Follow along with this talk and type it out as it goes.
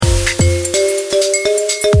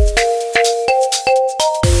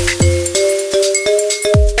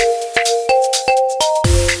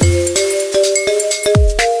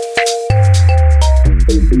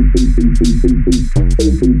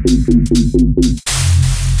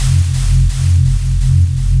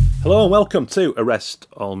Hello and welcome to Arrest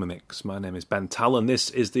All Mimics. My name is Ben Talon.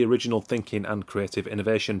 This is the original Thinking and Creative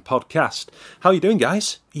Innovation podcast. How are you doing,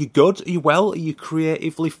 guys? Are you good? Are you well? Are you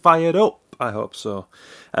creatively fired up? I hope so.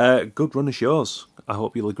 Good run of shows. I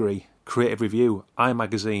hope you'll agree. Creative Review,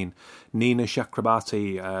 iMagazine, Nina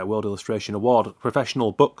Chakrabarti World Illustration Award,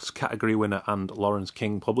 Professional Books category winner, and Lawrence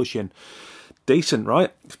King Publishing. Decent,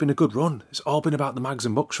 right? It's been a good run. It's all been about the mags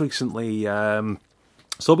and books recently.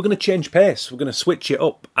 So we're going to change pace. We're going to switch it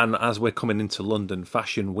up. And as we're coming into London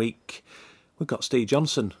Fashion Week, we've got Ste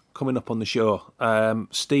Johnson coming up on the show.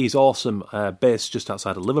 Steve's awesome, based just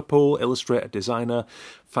outside of Liverpool, illustrator, designer,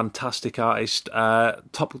 fantastic artist,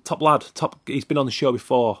 top lad. He's been on the show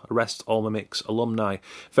before, Arrest All Mimics alumni.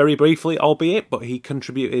 Very briefly, albeit, but he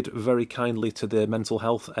contributed very kindly to the mental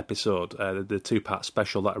health episode, the two-part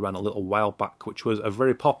special that I ran a little while back, which was a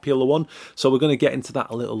very popular one. So we're going to get into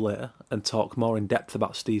that a little later and talk more in depth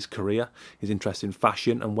about Steve's career, his interest in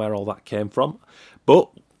fashion and where all that came from.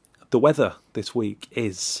 But the weather this week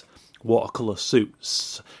is watercolour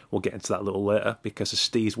suits. We'll get into that a little later because of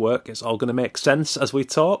Steve's work. It's all going to make sense as we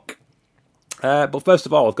talk. But first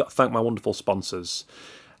of all, I've got to thank my wonderful sponsors.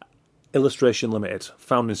 Illustration Limited,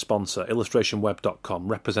 founding sponsor, illustrationweb.com,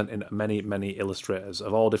 representing many, many illustrators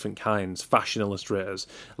of all different kinds, fashion illustrators,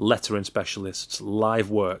 lettering specialists, live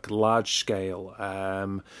work, large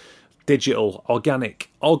scale, digital, organic,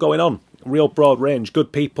 all going on. Real broad range,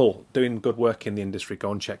 good people doing good work in the industry.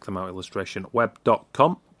 Go and check them out,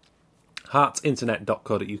 illustrationweb.com.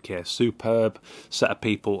 heartinternet.co.uk, superb set of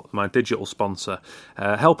people, my digital sponsor,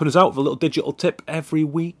 helping us out with a little digital tip every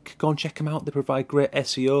week. Go and check them out. They provide great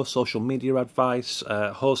SEO, social media advice,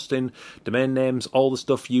 hosting, domain names, all the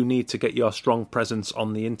stuff you need to get your strong presence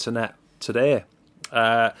on the internet today.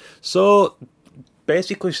 So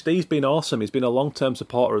basically, Steve's been awesome. He's been a long-term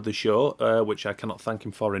supporter of the show, which I cannot thank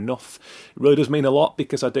him for enough. It really does mean a lot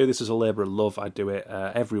because I do this as a labour of love. I do it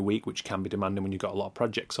every week, which can be demanding when you've got a lot of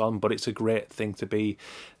projects on, but it's a great thing to be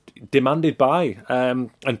demanded by.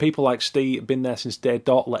 And people like Steve have been there since day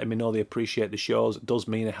dot, letting me know they appreciate the shows. It does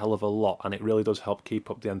mean a hell of a lot, and it really does help keep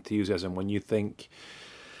up the enthusiasm when you think,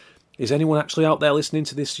 is anyone actually out there listening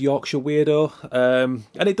to this Yorkshire weirdo?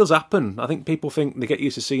 And it does happen. I think people think they get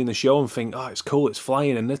used to seeing the show and think, oh, it's cool, it's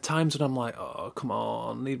flying. And there are times when I'm like, oh, come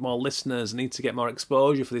on, need more listeners, need to get more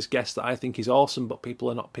exposure for this guest that I think is awesome, but people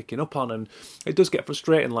are not picking up on. And it does get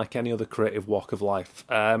frustrating like any other creative walk of life.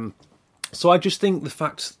 So I just think the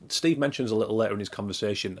fact Steve mentions a little later in his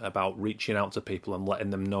conversation about reaching out to people and letting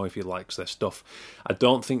them know if he likes their stuff. I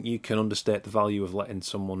don't think you can understate the value of letting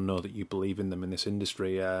someone know that you believe in them in this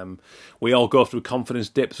industry. We all go through confidence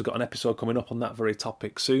dips. We've got an episode coming up on that very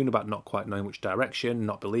topic soon about not quite knowing which direction,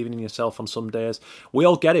 not believing in yourself on some days. We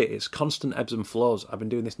all get it. It's constant ebbs and flows. I've been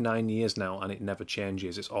doing this 9 years now and it never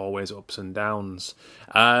changes. It's always ups and downs.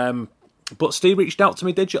 But Steve reached out to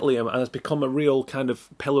me digitally and has become a real kind of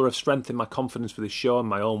pillar of strength in my confidence for this show and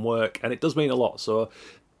my own work, and it does mean a lot. So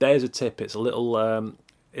there's a tip. It's a little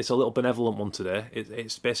benevolent one today.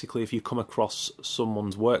 It's basically if you come across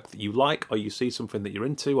someone's work that you like, or you see something that you're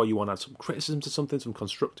into, or you want to add some criticism to something, some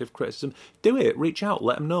constructive criticism, do it. Reach out,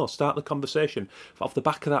 let them know, start the conversation. Off the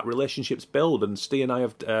back of that, relationships build, and Steve and I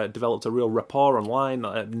have developed a real rapport online.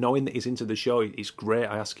 Knowing that he's into the show, it's great.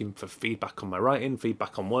 I ask him for feedback on my writing,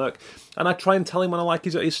 feedback on work, and I try and tell him when I like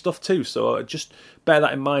his stuff too. So just bear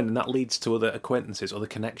that in mind, and that leads to other acquaintances, other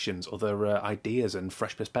connections, other ideas and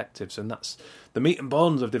fresh perspectives, and that's the meat and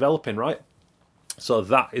bones of developing, right? So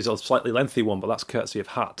that is a slightly lengthy one, but that's courtesy of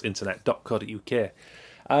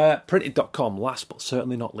heartinternet.co.uk. Printed.com, last but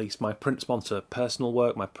certainly not least, my print sponsor, personal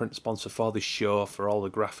work, my print sponsor for this show, for all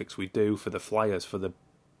the graphics we do, for the flyers, for the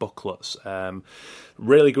booklets.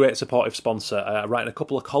 Really great supportive sponsor. Writing a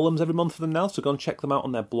couple of columns every month for them now, so go and check them out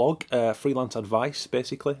on their blog. Freelance advice,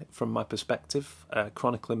 basically, from my perspective,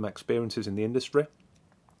 chronicling my experiences in the industry.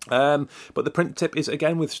 But the print tip is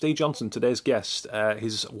again with Ste Johnson, today's guest.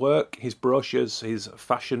 His work, his brochures, his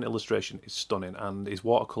fashion illustration is stunning, and his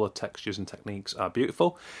watercolour textures and techniques are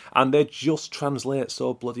beautiful, and they just translate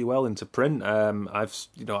so bloody well into print.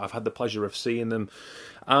 I've had the pleasure of seeing them,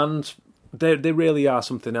 and they really are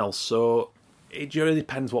something else. So it really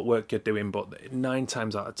depends what work you're doing, but 9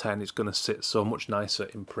 times out of 10 it's going to sit so much nicer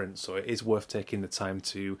in print. So it is worth taking the time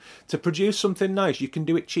to produce something nice. You can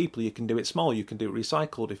do it cheaply, you can do it small, you can do it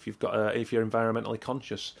recycled if you're environmentally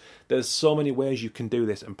conscious. There's so many ways you can do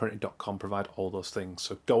this, and printed.com provide all those things.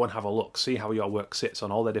 So go and have a look, see how your work sits on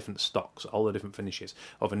all their different stocks, all the different finishes,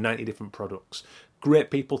 over 90 different products.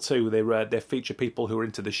 Great people too. They feature people who are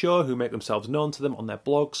into the show, who make themselves known to them on their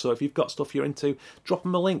blog. So if you've got stuff you're into, drop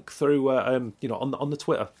them a link through on the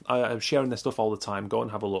Twitter. I'm sharing their stuff all the time. Go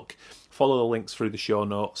and have a look. Follow the links through the show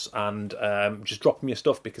notes, and just drop them your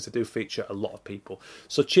stuff, because I do feature a lot of people.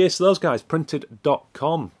 So cheers to those guys.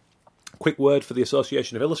 Printed.com. Quick word for the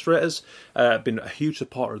Association of Illustrators. Been a huge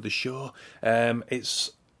supporter of the show.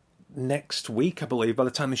 It's next week, I believe. By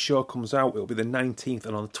the time the show comes out, it'll be the 19th,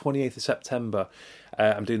 and on the 28th of September,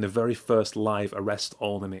 I'm doing the very first live Arrest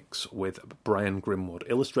All Mimics with Brian Grimwood,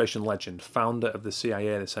 illustration legend, founder of the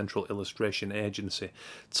CIA, the Central Illustration Agency.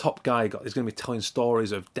 Top guy. He's going to be telling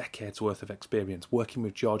stories of decades worth of experience, working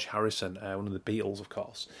with George Harrison, one of the Beatles, of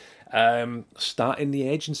course. Starting the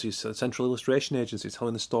agency, so the Central Illustration Agency,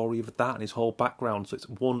 telling the story of that and his whole background. So it's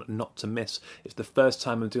one not to miss. It's the first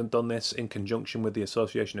time I've done this in conjunction with the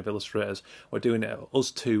Association of Illustrators. We're doing it,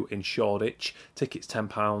 us two, in Shoreditch. Tickets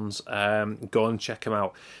 £10. Go and check them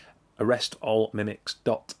out.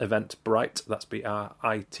 ArrestAllMimics.eventbrite. That's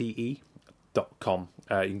BRITE.com.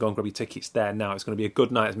 You can go and grab your tickets there now. It's going to be a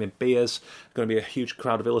good night. There's going to be beers. Going to be a huge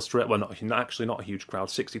crowd of illustrators. Well, not a huge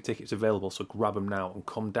crowd. 60 tickets available, so grab them now and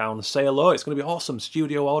come down and say hello. It's going to be awesome.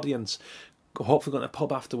 Studio audience. Hopefully, going to the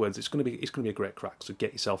pub afterwards. It's going to be a great crack. So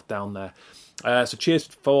get yourself down there. So cheers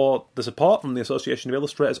for the support from the Association of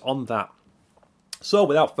Illustrators on that. So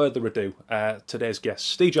without further ado, today's guest,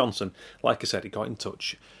 Ste Johnson. Like I said, he got in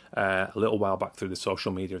touch a little while back through the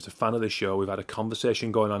social media. As a fan of the show, we've had a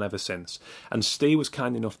conversation going on ever since. And Ste was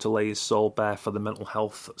kind enough to lay his soul bare for the mental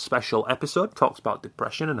health special episode. Talks about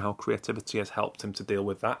depression and how creativity has helped him to deal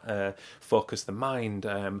with that. Focus the mind,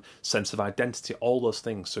 sense of identity, all those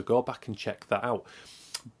things. So go back and check that out.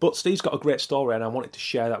 But Steve's got a great story, and I wanted to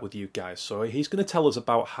share that with you guys. So he's going to tell us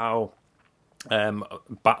about how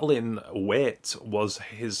battling weight was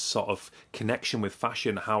his sort of connection with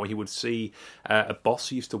fashion, how he would see a boss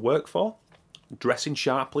he used to work for dressing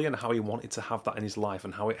sharply, and how he wanted to have that in his life,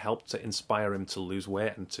 and how it helped to inspire him to lose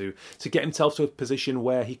weight and to get himself to a position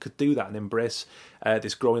where he could do that and embrace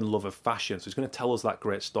this growing love of fashion. So he's going to tell us that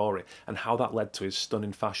great story and how that led to his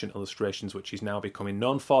stunning fashion illustrations, which he's now becoming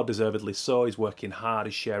known for, deservedly so. He's working hard,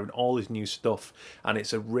 he's sharing all his new stuff, and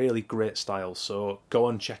it's a really great style. So go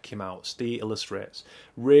and check him out. Ste Illustrates.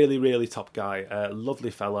 Really, really top guy.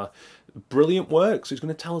 Lovely fella. Brilliant work. So he's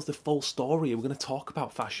going to tell us the full story. We're going to talk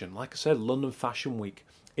about fashion. Like I said, London Fashion Week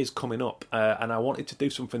is coming up, and I wanted to do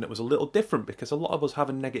something that was a little different, because a lot of us have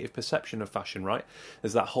a negative perception of fashion, right?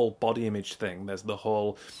 There's that whole body image thing. There's the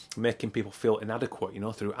whole making people feel inadequate,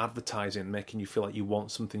 through advertising, making you feel like you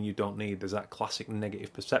want something you don't need. There's that classic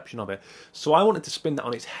negative perception of it. So I wanted to spin that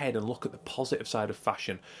on its head and look at the positive side of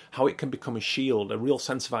fashion, how it can become a shield, a real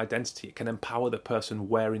sense of identity. It can empower the person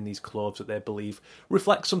wearing these clothes that they believe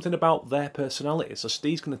reflect something about their personality. So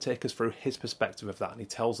Steve's going to take us through his perspective of that, and he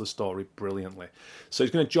tells the story brilliantly. So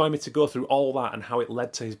he's going to join me to go through all that and how it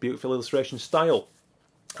led to his beautiful illustration style.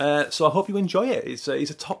 So I hope you enjoy it. He's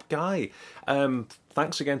a top guy.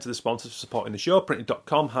 Thanks again to the sponsors for supporting the show,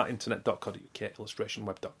 Printed.com, heartinternet.co.uk,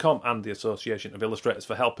 illustrationweb.com, and the Association of Illustrators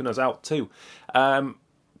for helping us out too.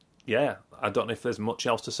 Yeah, I don't know if there's much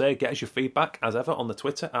else to say. Get us your feedback, as ever, on the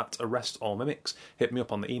Twitter, at ArrestAllMimics. Hit me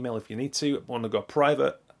up on the email if you need to. Want to go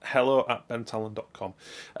private, hello@bentalon.com.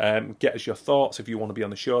 Get us your thoughts. If you want to be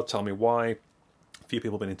on the show, tell me why. A few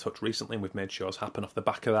people have been in touch recently, and we've made shows happen off the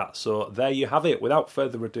back of that. So there you have it. Without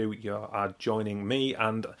further ado, you are joining me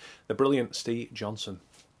and the brilliant Ste Johnson.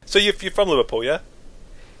 So you're from Liverpool, yeah?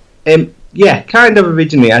 Yeah, kind of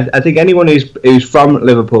originally. I think anyone who's from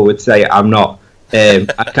Liverpool would say I'm not.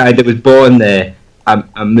 I kind of was born there.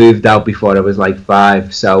 I moved out before I was like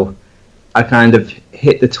 5, so I kind of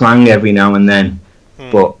hit the twang every now and then,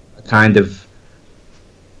 but I kind of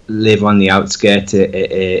live on the outskirts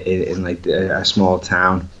in like a small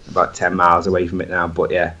town about 10 miles away from it now.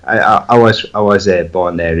 But yeah, I was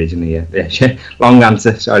born there originally. Yeah. Long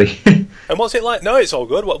answer, sorry. And what's it like? No, it's all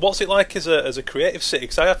good. What's it like as a creative city?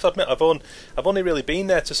 Because I have to admit, I've only really been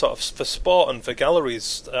there to sort of for sport and for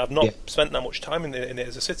galleries. I've not spent that much time in it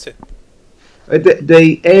as a city.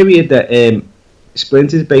 The area that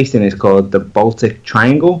Splinter's based in is called the Baltic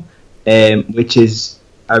Triangle, which is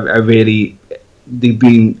a really, they've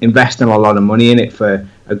been investing a lot of money in it for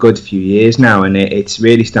a good few years now, and it's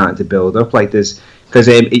really starting to build up. Like because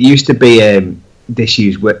it used to be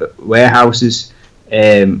disused warehouses.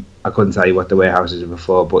 I couldn't tell you what the warehouses were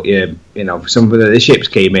for, but some of the ships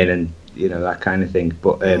came in and that kind of thing.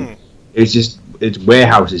 But it's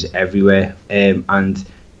warehouses everywhere, and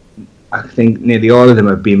I think nearly all of them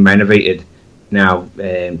have been renovated now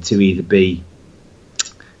to either be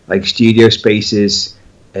like studio spaces,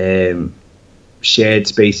 shared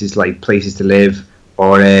spaces like places to live,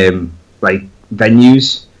 or like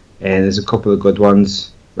venues. And there's a couple of good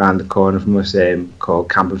ones around the corner from us called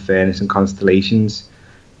Camp and Furnace and Constellations.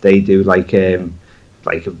 They do like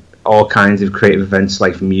all kinds of creative events,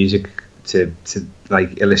 like from music to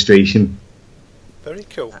like illustration. Very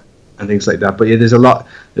cool. And things like that. But yeah, there's a lot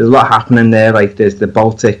happening there. Like there's the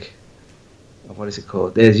Baltic, what is it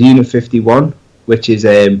called? There's Unit 51, which is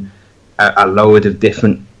a load of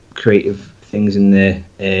different creative things in there.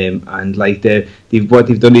 And like what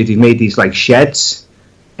they've done is they've made these like sheds,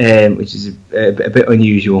 which is a bit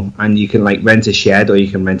unusual. And you can like rent a shed or you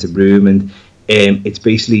can rent a room, and it's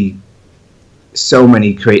basically so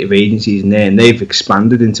many creative agencies in there, and they've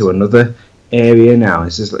expanded into another area now.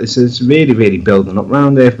 It's just really, really building up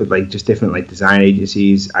around there, but like just different like design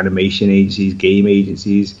agencies, animation agencies, game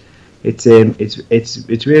agencies. It's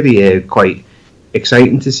really quite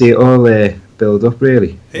exciting to see it all build up.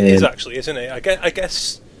 Really, it is actually, isn't it?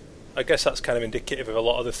 I guess that's kind of indicative of a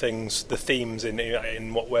lot of the things, the themes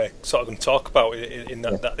in what we're sort of going to talk about. In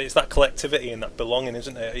that it's that collectivity and that belonging,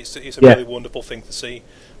 isn't it? It's a really wonderful thing to see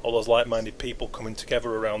all those like-minded people coming together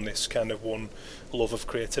around this kind of one love of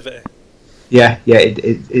creativity. Yeah,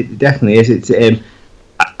 it definitely is. It's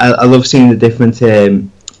I love seeing the different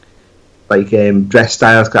dress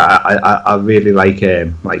styles. I really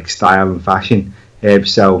like style and fashion.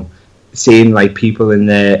 So seeing like people in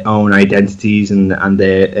their own identities and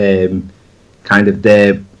their kind of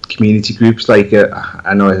their community groups. Like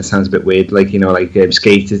I know it sounds a bit weird. Like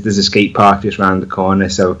skaters. There's a skate park just around the corner.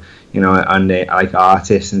 So and like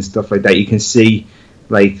artists and stuff like that. You can see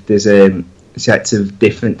like there's sets of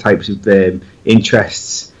different types of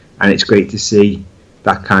interests, and it's great to see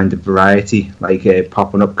that kind of variety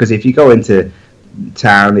popping up, because if you go into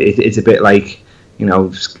town it's a bit like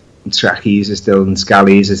trackies are still and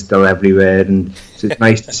scallies are still everywhere, and so it's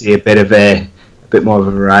nice to see a bit more of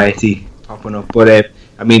a variety popping up. But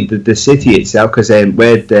I mean the city itself, because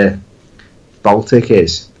where the Baltic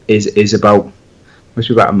is about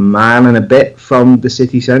a mile and a bit from the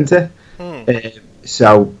city centre.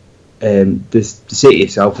 So the city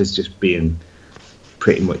itself is just being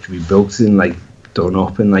pretty much rebuilt and done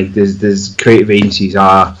up, and there's creative agencies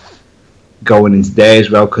are going into there as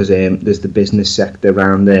well, because there's the business sector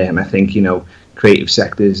around there, and I think creative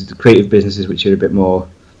sectors, the creative businesses which are a bit more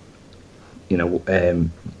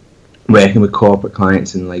working with corporate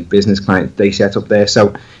clients and business clients, they set up there.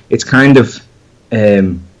 So it's kind of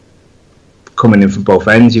coming in from both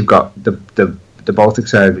ends. You've got the Baltic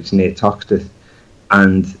side, which is near Toxteth,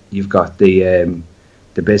 and you've got the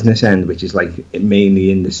business end, which is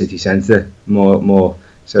mainly in the city centre more.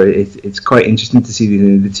 So it's quite interesting to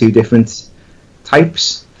see the two different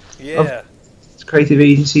types of creative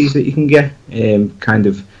agencies that you can get, kind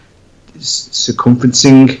of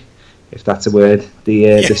circumferencing, if that's a word.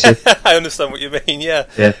 The city. I understand what you mean. Yeah.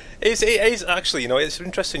 It is actually. It's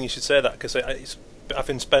interesting you should say that, because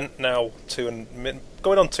having spent now going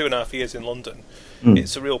on 2.5 years in London,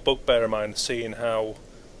 it's a real bugbear of mine seeing how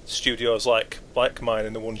studios like mine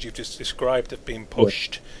and the ones you've just described have been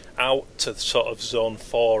pushed out to sort of Zone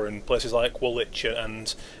 4 and places like Woolwich,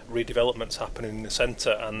 and redevelopments happening in the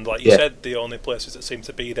centre. And like you said, the only places that seem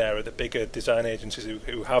to be there are the bigger design agencies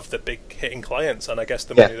who have the big hitting clients, and I guess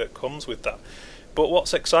the money that comes with that. But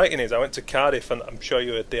what's exciting is I went to Cardiff, and I'm sure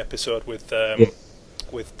you heard the episode with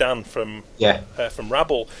Dan from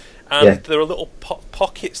Rabble, and there are little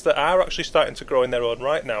pockets that are actually starting to grow in their own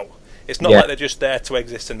right now. It's not like they're just there to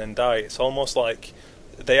exist and then die. It's almost like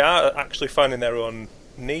they are actually finding their own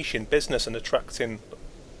niche in business and attracting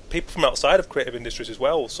people from outside of creative industries as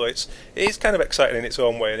well. So it is kind of exciting in its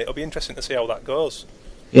own way, and it'll be interesting to see how that goes.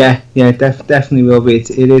 Definitely will be. It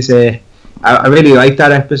is I really like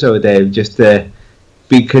that episode, just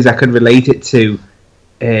because I could relate it to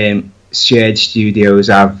shared studios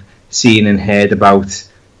I've seen and heard about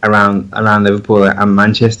around Liverpool and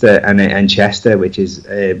Manchester and Chester, which is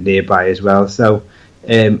nearby as well. So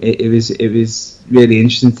it was really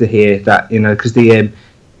interesting to hear that, because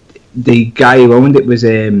the guy who owned it was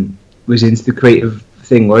into the creative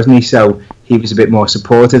thing, wasn't he? So he was a bit more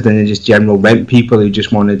supportive than just general rent people who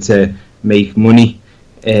just wanted to make money.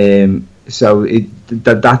 So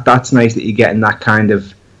that's nice that you're getting that kind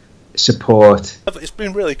of support. It's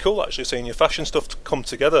been really cool actually seeing your fashion stuff come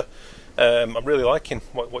together. I'm really liking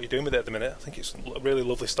what you're doing with it at the minute. I think it's a really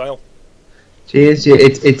lovely style. Cheers.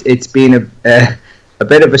 It's been a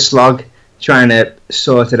bit of a slog trying to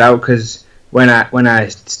sort it out, because when I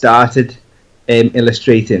started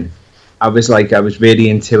illustrating, I was really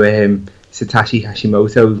into Satoshi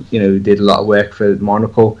Hashimoto. Who did a lot of work for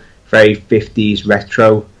Monocle, very 50s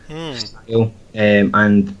retro style,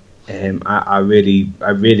 and I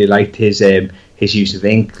really liked his his use of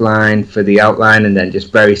ink line for the outline, and then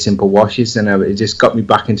just very simple washes, and it just got me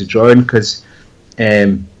back into drawing because me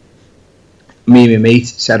and my mate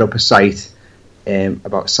set up a site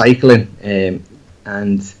about cycling,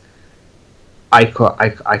 and I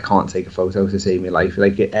can't take a photo to save my life.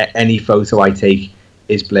 Like any photo I take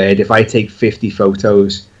is blurred. If I take 50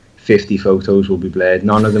 photos will be blurred.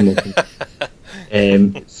 None of them will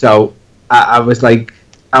be. So I was like,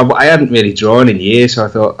 I hadn't really drawn in years, so I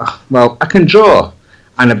thought, oh, well, I can draw.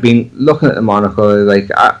 And I've been looking at the monocle, like,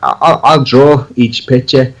 I'll draw each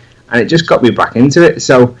picture, and it just got me back into it.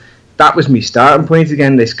 So that was my starting point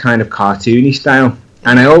again, this kind of cartoony style.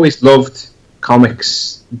 And I always loved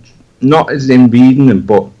comics, not as in reading them,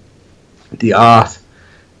 but the art.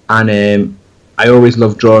 And I always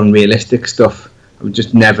loved drawing realistic stuff. I was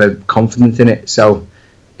just never confident in it. So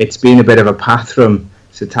it's been a bit of a path from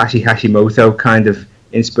Satoshi Hashimoto kind of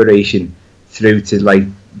inspiration through to like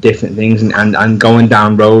different things, and going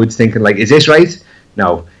down roads thinking like, is this right?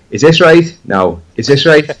 No. Is this right? No. Is this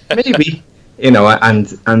right? Maybe. You know,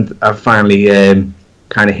 and I finally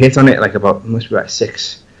kind of hit on it like must be about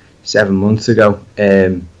 6-7 months ago.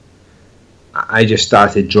 I just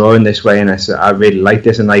started drawing this way, and I said I really like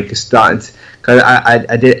this, and like started because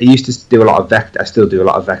I used to do a lot of vector. I still do a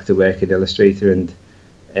lot of vector work in Illustrator,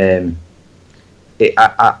 and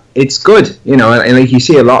it's good, you know, and like you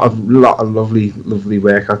see a lot of lovely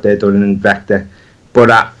work out there done in vector,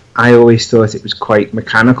 but I always thought it was quite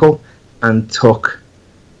mechanical and took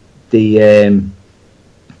the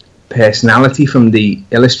personality from the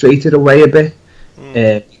Illustrator away a bit,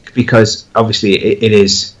 because obviously it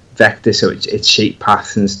is vector, so it's shape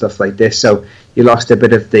paths and stuff like this, so you lost a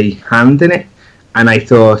bit of the hand in it. And I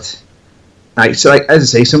thought, as I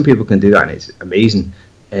say, some people can do that and it's amazing,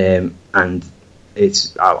 and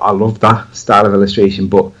I love that style of illustration,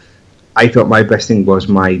 but I thought my best thing was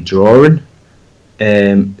my drawing,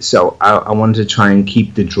 so I wanted to try and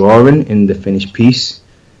keep the drawing in the finished piece.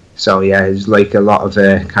 So yeah, it was like a lot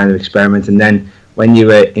of kind of experiment. And then when you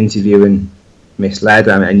were interviewing Misled,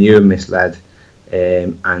 I knew Misled,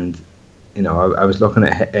 and you know, I was looking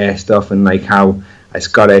at her stuff and like how I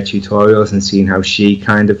got her tutorials and seeing how she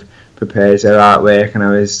kind of prepares her artwork, and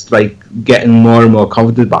I was like getting more and more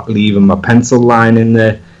confident about leaving my pencil line in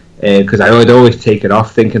there, because I would always take it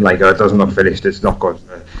off thinking like, oh, it doesn't look finished, it's not good.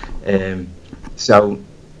 So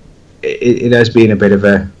it has been a bit of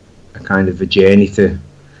a kind of a journey to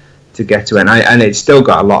get to it, and it's still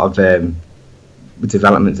got a lot of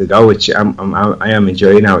development to go, which I am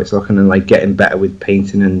enjoying now. It's looking and like getting better with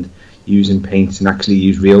painting and using paints, and actually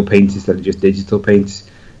use real paints instead of just digital paints.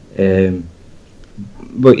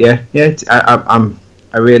 But yeah,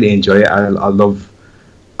 I really enjoy it. I love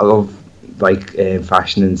like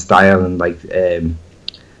fashion and style, and like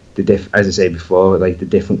as I say before, like the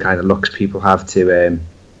different kind of looks people have to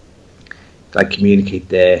like communicate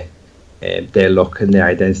their look and their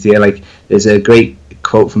identity. Like there's a great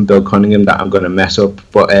quote from Bill Cunningham that I'm going to mess up,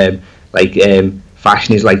 but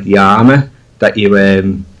fashion is like the armor that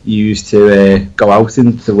you use to go out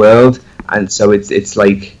into the world, and so it's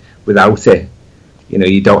like without it, you know,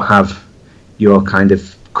 you don't have your kind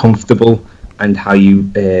of comfortable and how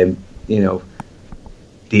you you know,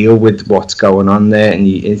 deal with what's going on there, and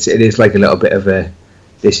it is like a little bit of a,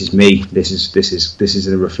 this is me, this is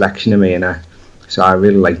a reflection of me, and so I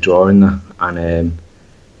really like drawing that and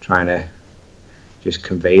trying to just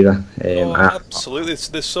convey that. Absolutely.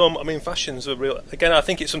 There's some, I mean, fashion's a real, again, I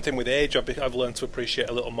think it's something with age I've learned to appreciate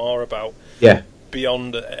a little more about. Yeah.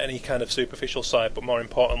 Beyond any kind of superficial side, but more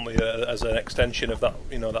importantly as an extension of that,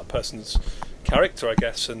 you know, that person's character, I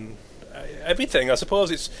guess, and everything. I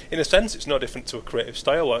suppose it's, in a sense, it's no different to a creative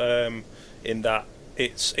style, in that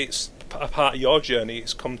it's a part of your journey.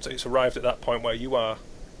 It's arrived at that point where you are.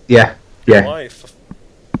 Yeah. In life.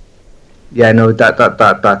 Yeah, no,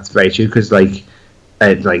 that's very true, because like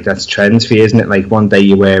that's trends for you, isn't it? Like one day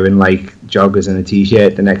you're wearing like joggers and a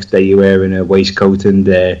t-shirt, the next day you're wearing a waistcoat and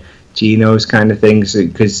chinos kind of things,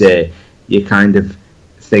 because you kind of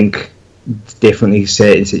think differently.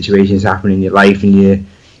 Certain situations happen in your life, and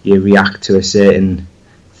you react to a certain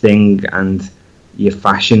thing, and your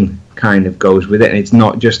fashion kind of goes with it. And it's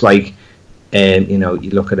not just like you know, you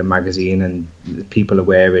look at a magazine and people are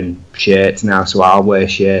wearing shirts now, so I'll wear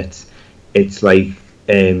shirts. It's like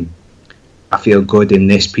I feel good in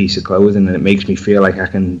this piece of clothing, and it makes me feel like I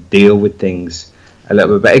can deal with things a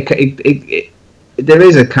little bit better. There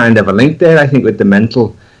is a kind of a link there, I think, with the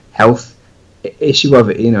mental health issue of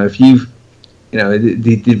it. You know, if you've, you know,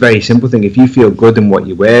 the very simple thing, if you feel good in what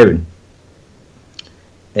you're wearing,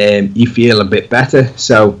 you feel a bit better.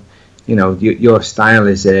 So, you know, your style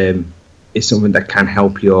is something that can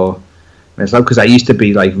help your And it's like, because I used to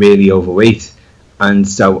be like really overweight, and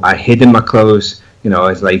so I hid in my clothes. I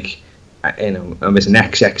was like, I was an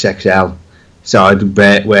XXXL, so I'd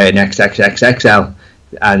wear an XXXXL,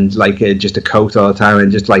 and like just a coat all the time,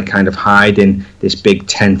 and just like kind of hide in this big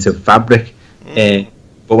tent of fabric.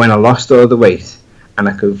 But when I lost all the weight and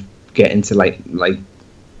I could get into like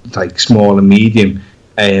small and medium,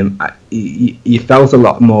 you felt a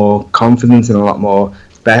lot more confident and a lot more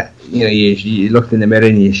you looked in the mirror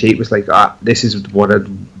and your shape was like, this is what I'd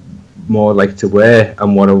more like to wear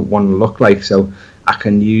and what I want to look like, so I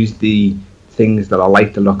can use the things that I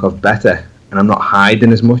like the look of better, and I'm not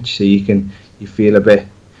hiding as much, so you feel a bit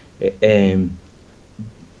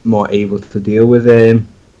more able to deal with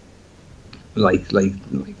like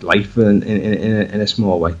life in a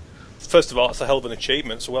small way. First of all, that's a hell of an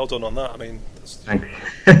achievement, so well done on that. I mean, thanks.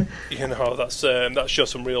 That shows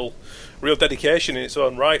some real dedication in its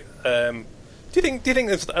own right. Do you think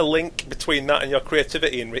there's a link between that and your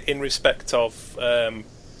creativity in respect of?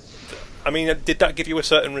 I mean, did that give you a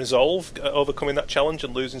certain resolve overcoming that challenge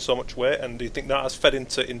and losing so much weight? And do you think that has fed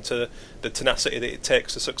into the tenacity that it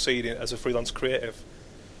takes to succeed as a freelance creative?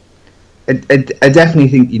 I definitely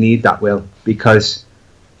think you need that, Will, because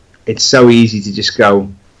it's so easy to just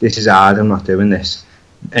go, this is hard, I'm not doing this.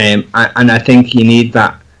 And I think you need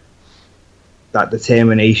that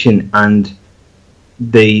determination and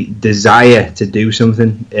the desire to do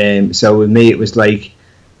something. So with me, it was like,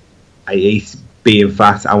 I hate being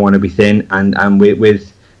fat, I want to be thin. And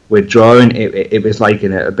with drawing, it was like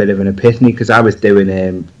a bit of an epiphany, because I was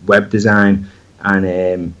doing web design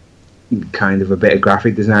and kind of a bit of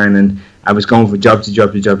graphic design, and I was going from job to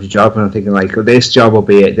job, and I'm thinking like, oh, this job will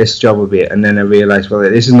be it, and then I realised, well,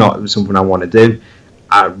 this is not something I want to do.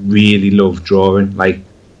 I really love drawing, like,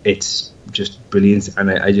 it's just brilliant,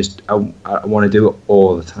 and I want to do it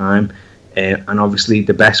all the time, and obviously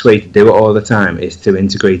the best way to do it all the time is to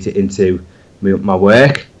integrate it into my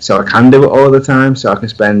work, so I can do it all the time, so I can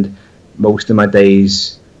spend most of my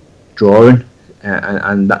days drawing,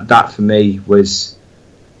 and that for me was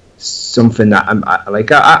something that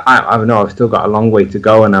I know I've still got a long way to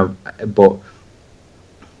go, but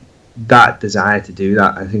that desire to do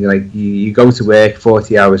that, I think, like, you go to work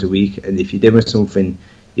 40 hours a week, and if you're doing something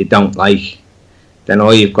you don't like, then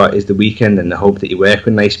all you've got is the weekend and the hope that you work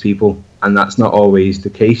with nice people, and that's not always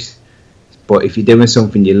the case. But if you're doing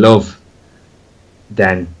something you love,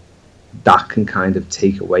 then that can kind of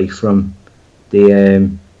take away from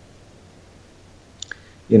the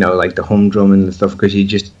like the humdrum and stuff, because you're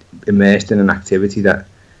just immersed in an activity that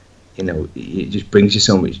it just brings you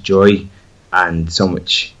so much joy and so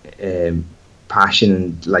much passion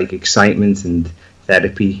and like excitement and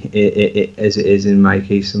therapy, as it is in my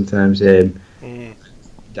case sometimes.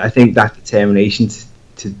 I think that determination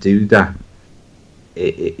to do that,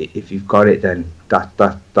 if you've got it, then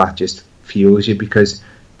that just fuels you, because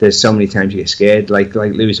there's so many times you get scared, like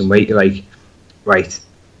losing weight. You're like, right,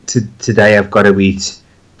 today I've got to eat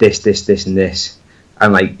this and this,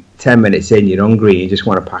 and like 10 minutes in you're hungry and you just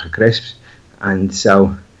want a pack of crisps, and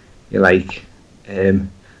so you're like,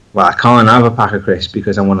 well, I can't have a pack of crisps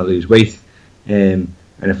because I want to lose weight, and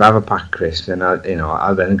if I have a pack of crisps, then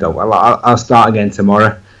I'll then go, well, I'll start again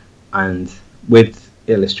tomorrow. And with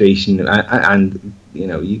illustration, and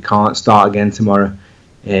you can't start again tomorrow,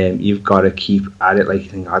 you've got to keep at it. Like, you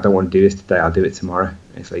think, I don't want to do this today, I'll do it tomorrow.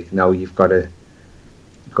 It's like, no, you've got to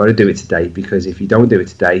do it today, because if you don't do it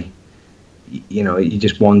today, you're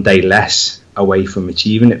just one day less away from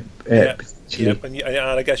achieving it. And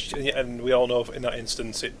I guess, and we all know in that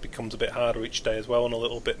instance it becomes a bit harder each day as well, and a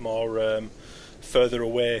little bit more further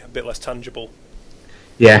away, a bit less tangible.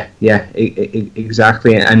 Yeah,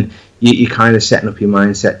 exactly. And you kind of setting up your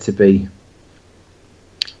mindset to be,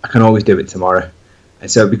 I can always do it tomorrow,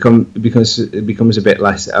 and so it becomes a bit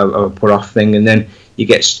less of a put off thing. And then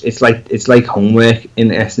it's like homework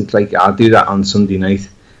in essence. Like, I'll do that on Sunday night,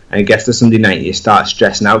 and it gets to Sunday night, you start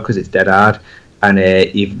stressing out because it's dead hard, and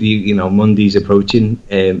Monday's approaching.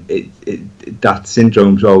 That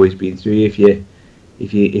syndrome's always been through you.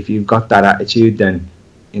 If you've got that attitude, then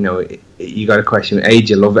you got to question, do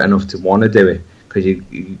you love it enough to want to do it? Because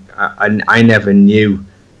I never knew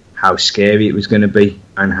how scary it was going to be,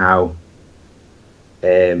 and how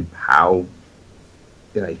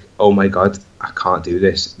like, oh my god, I can't do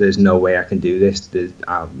this, there's no way I can do this,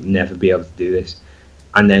 I'll never be able to do this.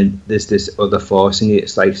 And then there's this other force in you,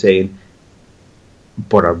 it's like saying,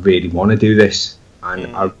 but I really want to do this,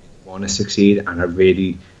 and I want to succeed, and I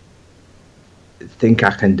really think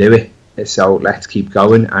I can do it, so let's keep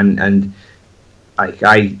going. And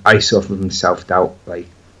I suffer from self-doubt like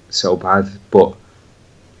so bad, but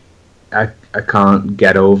I can't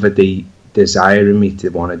get over the desire in me to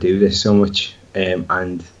want to do this so much,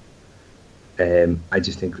 and I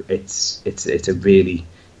just think it's a really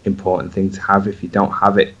important thing to have. If you don't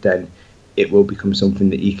have it, then it will become something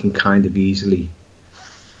that you can kind of easily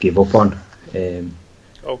give up on.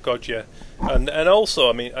 Oh God, yeah, and also,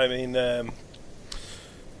 I mean,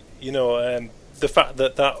 the fact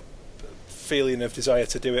that feeling of desire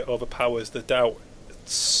to do it overpowers the doubt.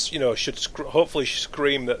 Should hopefully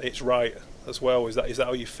scream that it's right as well. Is that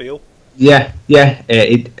how you feel? Yeah.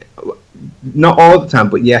 It not all the time,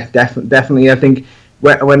 but yeah, definitely. I think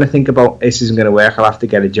when I think about this isn't going to work, I'll have to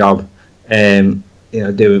get a job. Going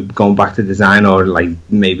back to design, or like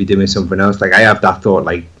maybe doing something else. Like I have that thought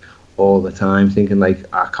like all the time, thinking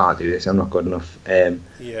like I can't do this, I'm not good enough. But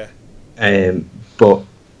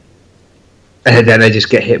then I just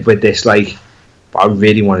get hit with this like, I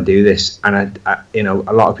really want to do this, and I a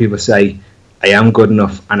lot of people say I am good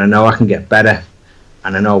enough, and I know I can get better,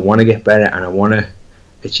 and I know I want to get better, and I want to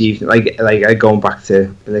achieve. Like I going back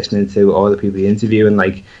to listening to all the people you interview, and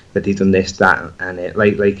like that they've done this, that, and it,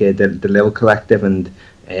 the Lil Collective, and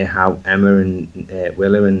how Emma and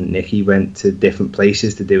Willa and Nikki went to different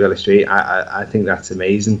places to do illustrate. I think that's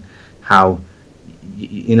amazing. How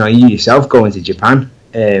you yourself going to Japan,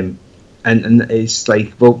 and it's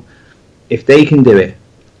like, well, if they can do it,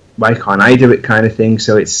 why can't I do it, kind of thing.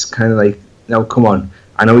 So it's kind of like, no, come on.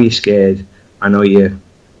 I know you're scared. I know you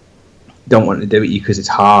don't want to do it because it's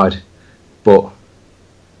hard, but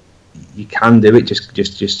you can do it.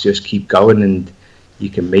 Just keep going, and you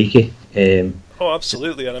can make it. Oh,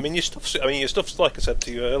 absolutely. And I mean, your stuff's like I said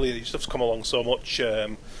to you earlier, your stuff's come along so much,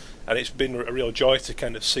 and it's been a real joy to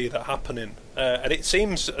kind of see that happening. And it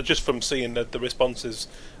seems, just from seeing the responses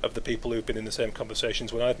of the people who've been in the same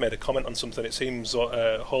conversations, when I've made a comment on something, it seems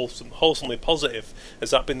wholesomely positive.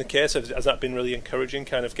 Has that been the case? Has that been really encouraging,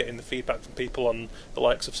 kind of getting the feedback from people on the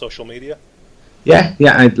likes of social media? Yeah.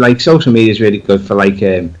 Like social media is really good for like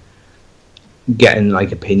getting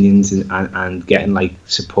like opinions and getting like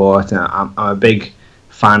support. And I'm a big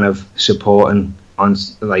fan of supporting on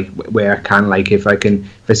like where I can. Like if I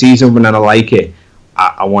see something and I like it,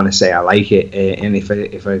 I want to say I like it, and if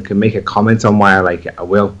I can make a comment on why I like it, I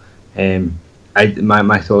will.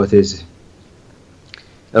 My thought is,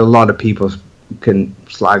 a lot of people can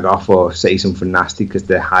slag off or say something nasty because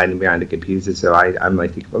they're hiding behind a computer. So I'm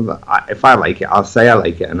like, if I like it, I'll say I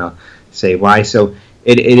like it, and I'll say why. So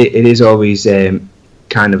it is always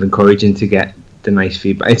kind of encouraging to get the nice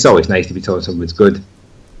feedback. It's always nice to be told something's good.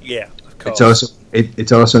 Yeah, of course.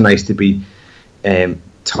 It's also nice to be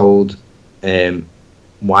told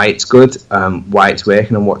why it's good, why it's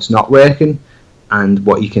working and what's not working, and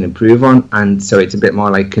what you can improve on. And so it's a bit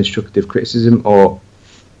more like constructive criticism or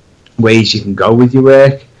ways you can go with your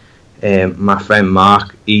work. My friend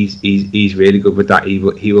Mark, he's really good with that. He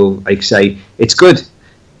will like say it's good,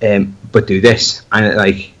 but do this, and it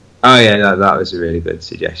like, oh yeah, that was a really good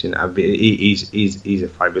suggestion. He's a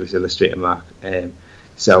fabulous illustrator, Mark.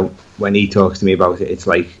 So when he talks to me about it, it's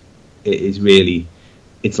like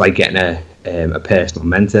it's like getting a personal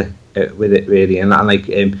mentor with it, really. And like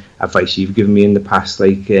advice you've given me in the past,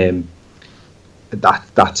 like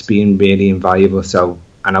that's been really invaluable. So,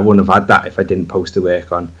 and I wouldn't have had that if I didn't post the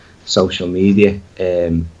work on social media.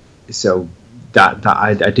 So that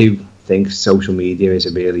I do think social media is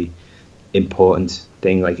a really important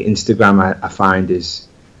thing. Like Instagram, I find is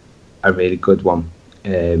a really good one.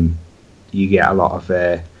 You get a lot of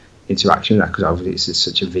interaction with that because obviously it's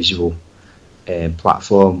such a visual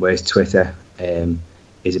platform, whereas Twitter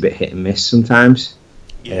is a bit hit and miss sometimes.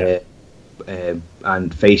 And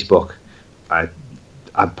Facebook,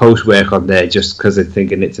 I post work on there just because I'm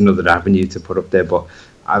thinking it's another avenue to put up there, but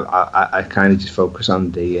I kind of just focus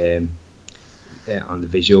on the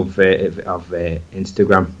visual of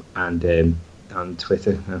Instagram and on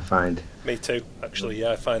Twitter. I find. Me too, actually.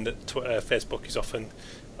 Yeah, I find that Facebook is often,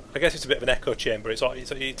 I guess it's a bit of an echo chamber.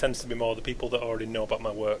 It tends to be more the people that already know about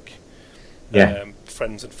my work,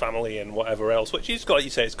 friends and family and whatever else. Which is, like you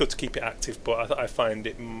say, it's good to keep it active, but I find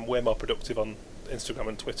it way more productive on Instagram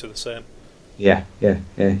and Twitter. The same. Yeah.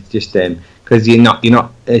 Just because you're not,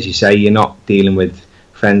 as you say, you're not dealing with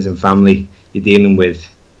friends and family. You're dealing with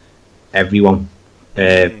everyone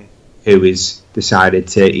who has decided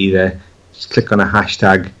to either just click on a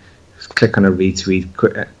hashtag, click on a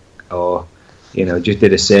retweet, or just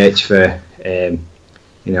did a search for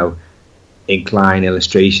incline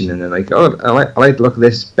illustration, and they're like, oh, I like the look of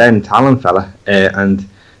this Ben Talon fella, and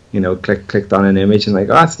clicked on an image and like,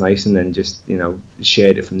 oh, that's nice, and then just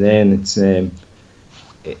shared it from there, and it's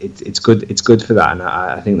good for that, and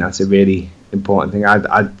I think that's a really important thing.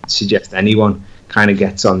 I'd suggest anyone kind of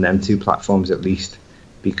gets on them two platforms at least,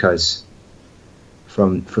 because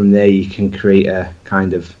from there you can create a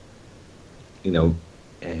kind of, you know,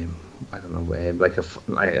 I don't know, like a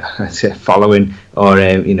following, or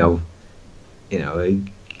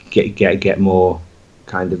get more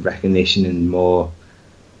kind of recognition and more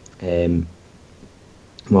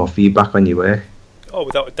feedback on your work. Oh,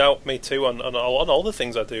 without a doubt, me too. On all the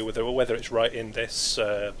things I do, whether it's writing, this,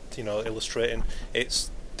 illustrating, it's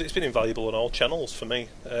been invaluable on all channels for me.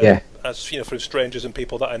 As through strangers and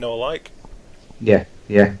people that I know alike. Yeah.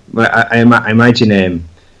 Well, I imagine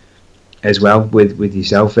as well with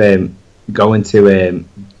yourself going to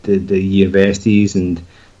the universities and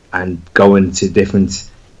going to different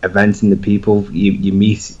events and the people you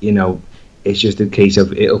meet. It's just a case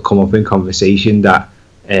of it'll come up in conversation that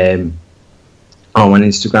on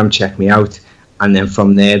Instagram, check me out, and then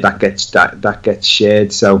from there that gets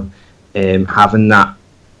shared. So having that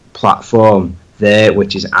platform there,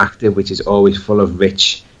 which is active, which is always full of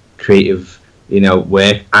rich, creative,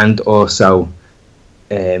 work, and also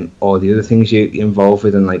all the other things you're involved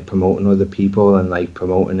with, and like promoting other people and like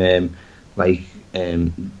promoting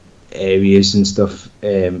areas and stuff.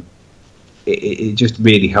 It just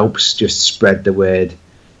really helps just spread the word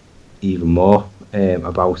even more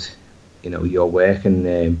about your work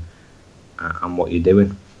and what you're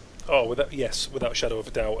doing. Oh, without a shadow of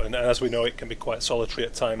a doubt, and as we know, it can be quite solitary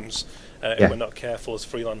at times if we're not careful as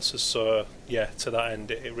freelancers. So to that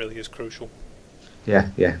end, it really is crucial.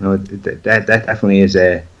 No, that definitely is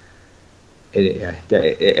I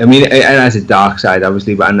mean, it has a dark side,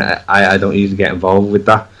 obviously, but I don't usually get involved with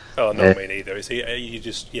that. Oh, no, me neither.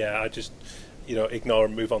 I just ignore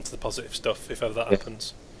and move on to the positive stuff if ever that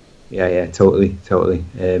happens. Yeah, totally.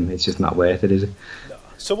 It's just not worth it, is it? No.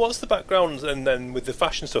 So what's the background, and then with the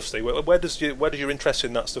fashion stuff, Steve? Where does your interest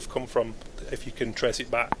in that stuff come from, if you can trace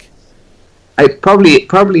it back? It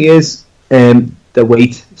probably is the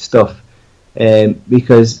weight stuff,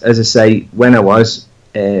 because, as I say, when I was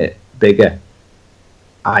bigger,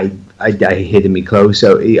 I hid in my clothes.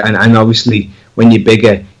 So and obviously when you're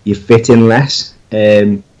bigger, you fit in less.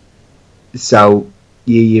 So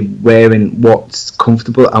you're wearing what's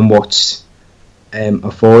comfortable and what's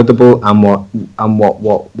affordable and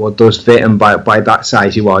what does fit. And by that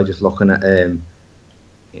size, you are just looking at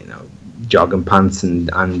jogging pants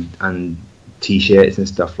and t-shirts and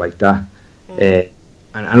stuff like that. And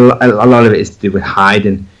a lot of it is to do with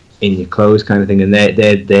hiding in your clothes, kind of thing. And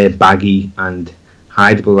they're baggy and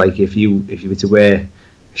hideable. Like if you were to wear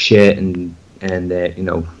a shirt and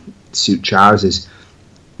suit trousers,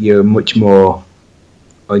 you're much more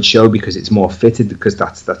on show because it's more fitted, because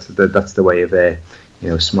that's the way of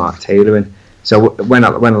smart tailoring. So when I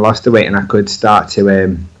lost the weight and I could start to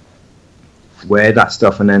wear that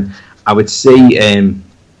stuff, and then I would see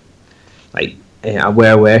where I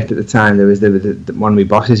worked at the time, there was one of my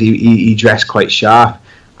bosses. He dressed quite sharp,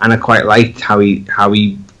 and I quite liked how he how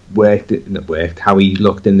he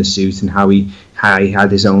looked in the suit, and how he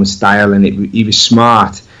had his own style, and he was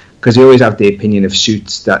smart, because he always have the opinion of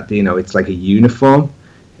suits that it's like a uniform,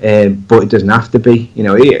 but it doesn't have to be.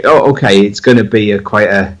 Okay, it's going to be quite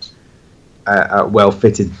a well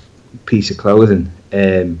fitted piece of clothing,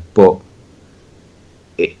 but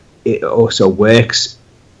it also works.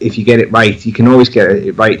 If you get it right, you can always get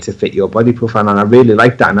it right to fit your body profile, and I really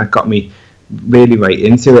liked that, and that got me really right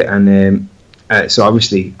into it. And so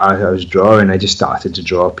obviously I was drawing. I just started to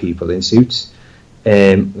draw people in suits.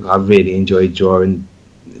 I really enjoyed drawing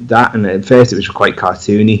that, and at first it was quite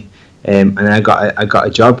cartoony. And I got a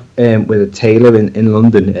job with a tailor in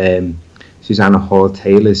London, Susanna Hall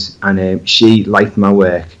Tailors, and she liked my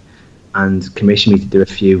work and commissioned me to do a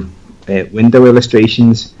few window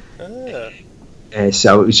illustrations.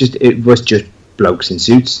 So it was just blokes in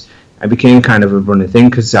suits. I became kind of a running thing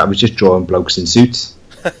because I was just drawing blokes in suits.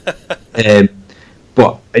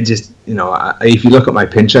 But I just, if you look at my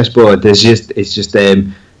Pinterest board, it's just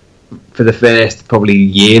for the first probably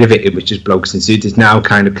year of it was just blokes in suits. It's now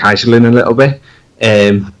kind of casualing a little bit,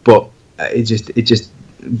 but it just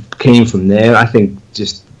came from there. I think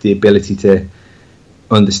just the ability to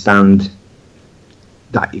understand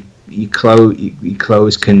that your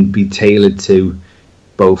clothes can be tailored to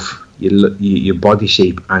both your body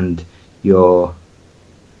shape and your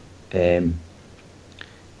I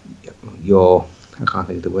can't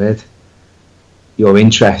think of the word, your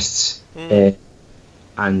interests. And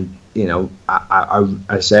I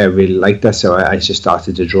say I really liked that, so I just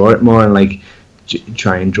started to draw it more, and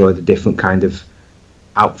try and draw the different kind of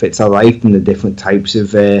outfits I liked and the different types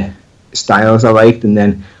of styles I liked. And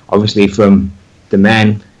then obviously from the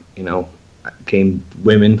men, came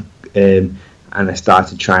women, and I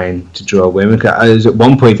started trying to draw women. 'Cause at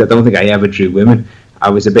one point I don't think I ever drew women. I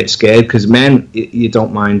was a bit scared because men, you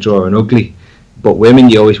don't mind drawing ugly, but women,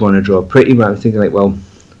 you always want to draw pretty. But I was thinking like, well,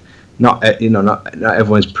 not not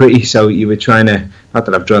everyone's pretty, so you were trying to. Not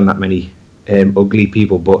that I've drawn that many ugly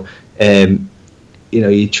people, but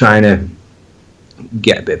you're trying to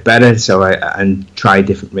get a bit better. So and try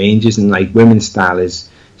different ranges, and like women's style is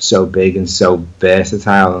so big and so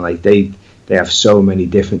versatile, and like they have so many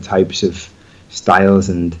different types of styles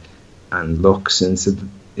and looks, and so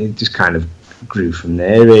it just kind of grew from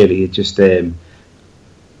there. Really, it just I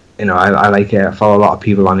like I follow a lot of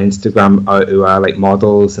people on Instagram who are like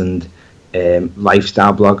models and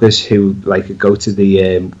lifestyle bloggers who like go to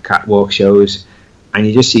the catwalk shows, and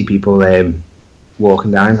you just see people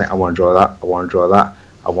walking down like, I want to draw that, I want to draw that,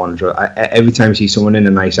 I want to draw. Every time you see someone in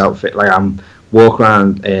a nice outfit, like I'm walk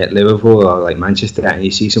around Liverpool or like Manchester, and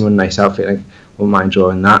you see someone in a nice outfit, like, wouldn't mind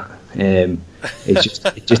drawing that.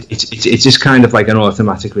 It's just kind of like an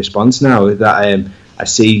automatic response now that I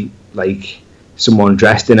see like someone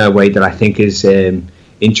dressed in a way that I think is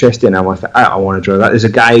interesting. I want to draw that. There's a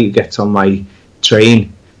guy who gets on my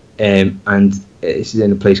train, and it's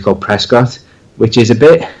in a place called Prescott, which is a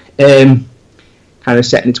bit kind of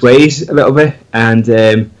set in its ways a little bit,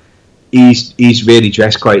 and he's really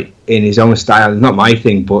dressed quite in his own style. It's not my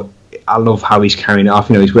thing, but I love how he's carrying it off.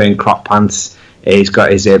 He's wearing crop pants. He's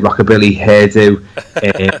got his rockabilly hairdo.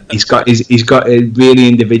 He's got a really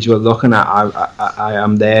individual look, and I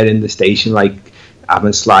am there in the station, like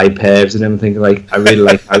having slide pervs and everything. Like I really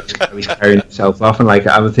like how he's carrying himself off, and like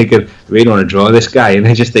I'm thinking, I really want to draw this guy. And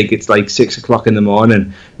I just think it's like 6 o'clock in the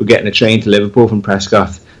morning. We're getting a train to Liverpool from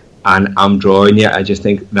Prescott, and I'm drawing you. I just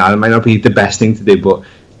think that might not be the best thing to do, but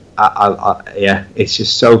it's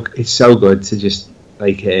just so good to just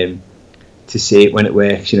like to see it when it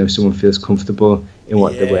works. Someone feels comfortable in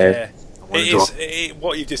what they wear.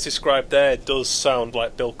 What you just described there does sound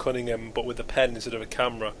like Bill Cunningham, but with a pen instead of a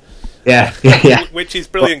camera. Yeah. Which is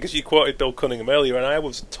brilliant, because you quoted Bill Cunningham earlier, and I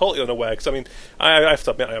was totally unaware. Because I have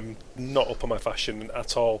to admit, I am not up on my fashion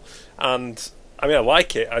at all, and I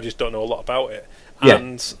like it. I just don't know a lot about it. Yeah.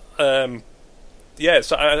 And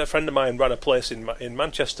so a friend of mine ran a place in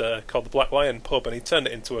Manchester called the Black Lion Pub, and he turned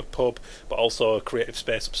it into a pub, but also a creative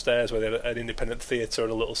space upstairs where they had an independent theatre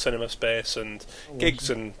and a little cinema space and gigs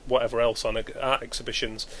and whatever else on art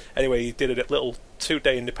exhibitions. Anyway, he did a little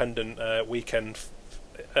 2-day independent weekend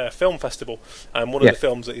film festival, and one of the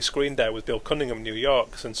films that he screened there was Bill Cunningham, New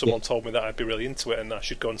York, and someone told me that I'd be really into it and I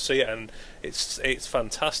should go and see it, and it's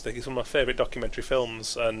fantastic. It's one of my favourite documentary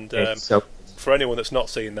films, and for anyone that's not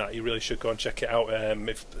seen that, you really should go and check it out,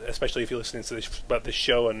 especially if you're listening to this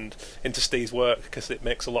show and into Steve's work, because it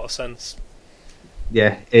makes a lot of sense.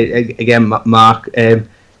 Yeah, again, Mark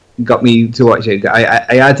got me to watch it.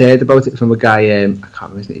 I had heard about it from a guy, I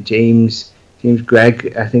can't remember his name, James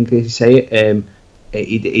Gregg, I think they say it.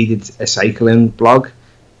 He did a cycling blog,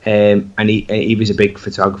 and he was a big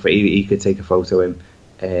photographer. He could take a photo of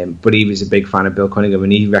him, but he was a big fan of Bill Cunningham,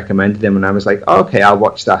 and he recommended him, and I was like, okay, I'll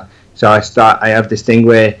watch that. So I have this thing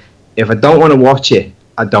where if I don't want to watch it,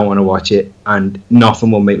 I don't want to watch it, and nothing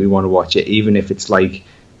will make me want to watch it, even if it's like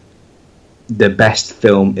the best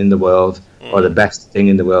film in the world or the best thing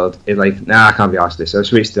in the world. It's like, I can't be arsed with this. So I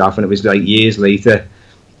switched it off, and it was like years later,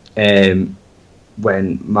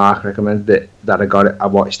 when Mark recommended it, that I got it. I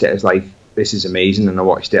watched it. As like, this is amazing, and I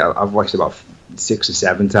watched it. I've watched it about 6 or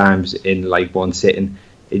 7 times in like one sitting.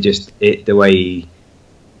 The way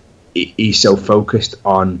he's so focused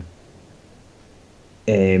on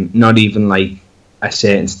not even like a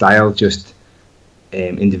certain style, just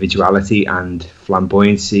individuality and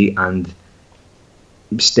flamboyancy and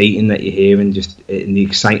stating that you're here, and just in the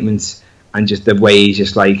excitement, and just the way he's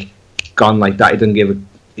just like gone like that. He doesn't give a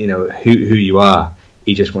who you are.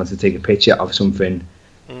 He just wants to take a picture of something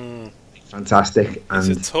fantastic.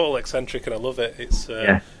 And it's a total eccentric, and I love it. It's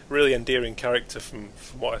really endearing character from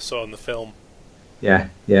what I saw in the film.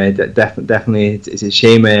 Definitely. It's a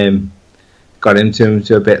shame got into him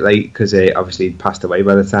to a bit late, because obviously he'd passed away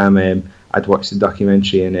by the time I'd watched the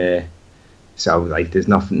documentary, and so like there's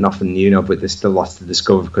nothing new but there's still lots to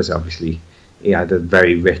discover, because obviously he had a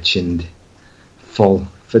very rich and full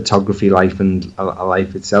photography life and a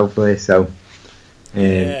life itself. So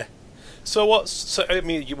So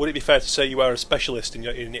would it be fair to say you are a specialist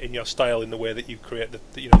in your style, in the way that you create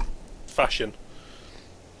the fashion?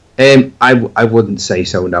 I wouldn't say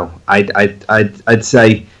so. No, I'd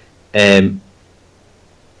say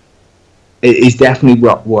it's definitely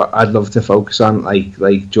what I'd love to focus on,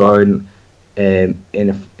 like drawing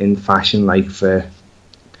in fashion, like for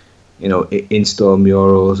in-store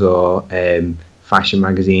murals or fashion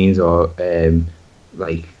magazines, or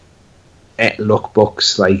like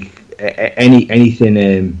lookbooks, like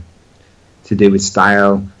anything to do with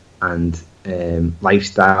style and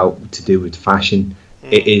lifestyle, to do with fashion.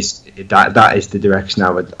 It is that is the direction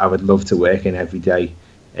I would love to work in every day.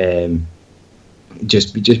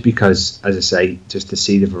 Just because, as I say, just to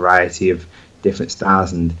see the variety of different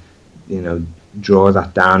styles and, you know, draw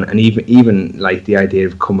that down, and even like the idea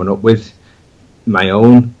of coming up with my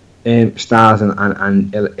own styles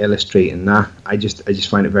and illustrating that. I just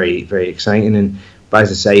find it very, very exciting. And but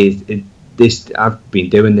as I say, I've been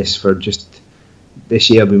doing this for just this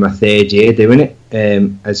year will be my 3rd year doing it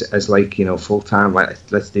as like, you know, full time. Like,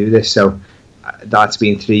 let's do this. So that's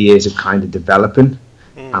been 3 years of kind of developing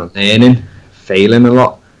and learning, failing a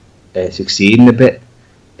lot, succeeding a bit.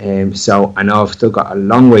 So I know I've still got a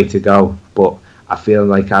long way to go, but I feel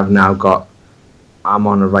like I'm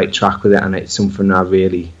on the right track with it, and it's something I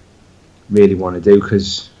really, really want to do,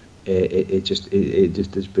 because it just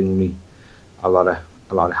does bring me a lot of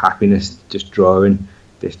happiness just drawing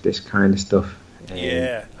this kind of stuff.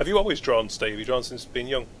 Yeah. Have you always drawn, Steve? Have you drawn since being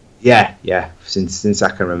young? Yeah. Since I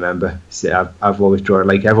can remember, I've always drawn.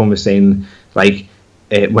 Like everyone was saying, like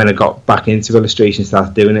when I got back into illustration,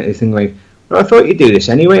 started doing it, they think like, well, I thought you'd do this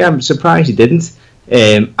anyway. I'm surprised you didn't.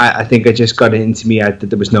 I think I just got it into me that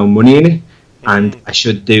there was no money in it, and I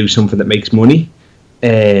should do something that makes money.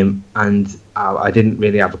 And I didn't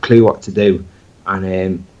really have a clue what to do.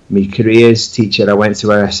 And my careers teacher I went to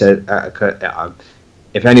her, I said,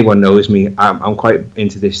 if anyone knows me, I'm quite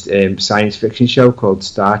into this science fiction show called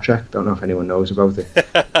Star Trek. Don't know if anyone knows about it,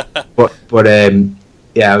 but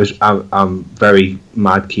yeah, I'm very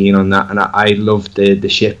mad keen on that, and I love the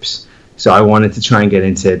ships. So I wanted to try and get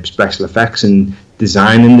into special effects and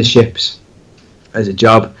designing the ships as a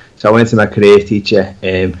job. So I went to my career teacher.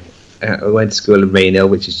 I went to school in Rainhill,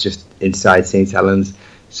 which is just inside St Helens.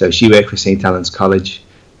 So she worked for St Helens College,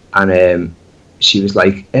 and she was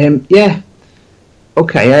like, yeah,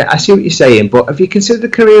 okay, I see what you're saying, but have you considered a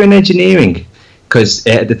career in engineering? Because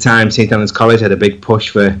at the time, St Helens College had a big push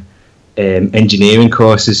for engineering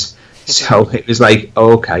courses. So it was like,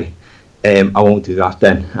 oh, okay, I won't do that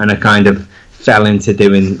then. And I kind of fell into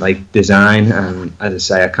doing like design, and as I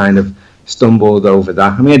say, I kind of stumbled over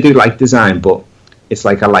that. I mean, I do like design, but it's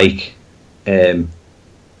like I like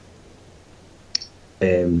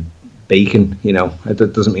bacon, you know. It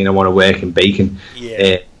doesn't mean I want to work in bacon.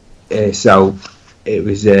 Yeah. So it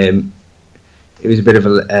was a bit of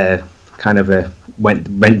a kind of a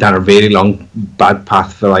went down a really long bad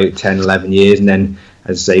path for like 10, 11 years, and then,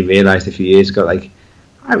 as I say, realised a few years ago, like,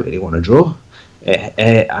 I really want to draw,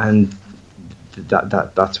 and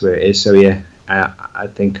that's where it is. So yeah, I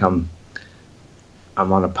think I'm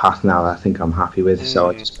on a path now that I think I'm happy with.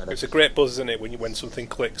 So I just it's a great buzz, isn't it, when something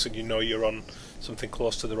clicks and you know you're on something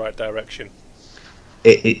close to the right direction.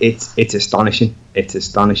 It's astonishing. It's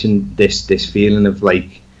astonishing, this feeling of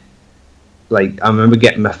like I remember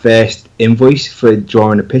getting my first invoice for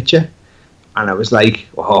drawing a picture, and I was like,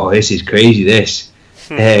 oh, this is crazy, this.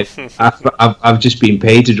 I've just been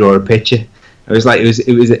paid to draw a picture.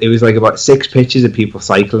 It was like about 6 pictures of people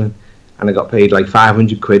cycling, and I got paid like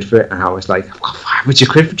 500 quid for it, and I was like, I've got 500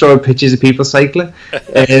 quid for drawing pictures of people cycling.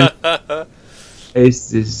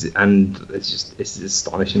 It's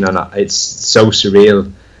astonishing, and it's so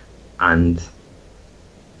surreal, and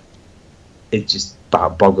it just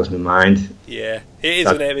boggles my mind. Yeah, it is,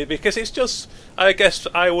 isn't it? Because it's just, I guess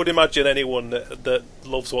I would imagine anyone that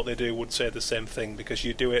loves what they do would say the same thing, because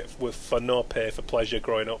you do it for no pay, for pleasure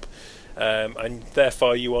growing up, and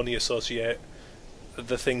therefore you only associate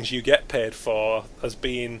the things you get paid for as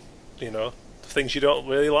being, you know, things you don't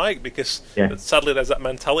really like, because sadly there's that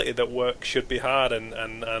mentality that work should be hard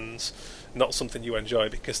and not something you enjoy,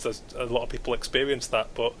 because there's a lot of people experience that.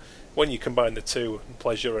 But when you combine the two,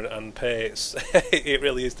 pleasure and pay, it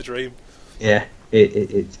really is the dream. Yeah,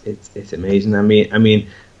 it's amazing. I mean,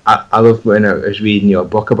 I love when I was reading your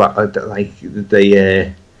book about like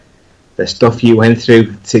the stuff you went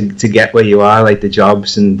through to get where you are, like the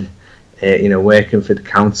jobs and you know, working for the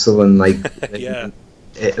council and like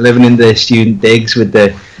living in the student digs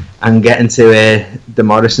and getting to the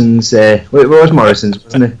Morrisons. It was Morrisons,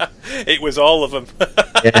 wasn't it? It was all of them.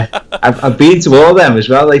 Yeah, I've been to all of them as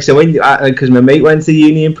well. Like, so when because my mate went to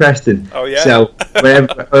uni in Preston. Oh yeah. So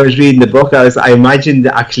whenever I was reading the book, I imagined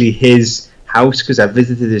actually his house, because I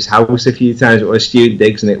visited his house a few times. It was student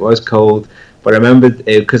digs and it was cold. But I remember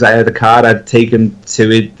because I had a card, I'd taken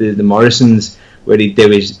to the Morrisons where he'd do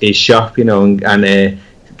his shop, you know, and he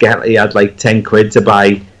had like 10 quid to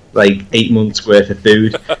buy like 8 months worth of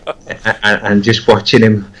food, and just watching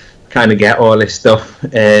him kind of get all this stuff.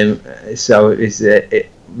 So it was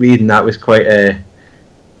reading that was quite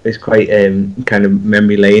kind of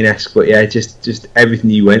memory lane-esque. But yeah, just everything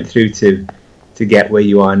you went through to get where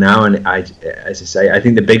you are now. And as I say, I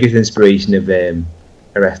think the biggest inspiration of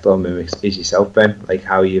Arrest All Mimics is yourself, Ben. Like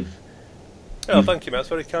how you've thank you, mate. That's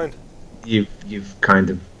very kind. You've kind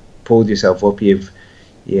of pulled yourself up. You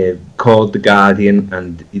called the Guardian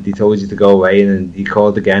and they told you to go away, and then you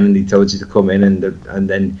called again and they told you to come in, and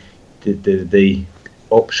then the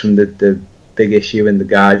ups from the big issue in the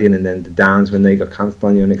Guardian, and then the downs when they got cancelled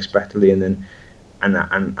on you unexpectedly, and then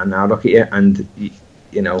and now look at you, and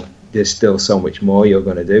you know there's still so much more you're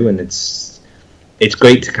going to do, and it's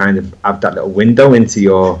great to kind of have that little window into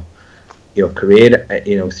your career,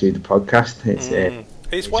 through the podcast.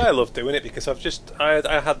 It's why I love doing it, because I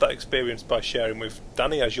had that experience by sharing with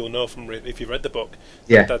Danny, as you'll know from if you've read the book.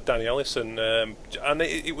 Yeah. Danny Ellison, and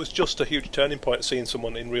it was just a huge turning point seeing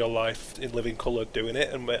someone in real life, in living colour, doing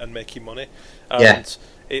it and making money, and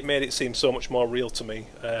it made it seem so much more real to me.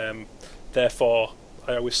 Therefore,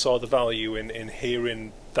 I always saw the value in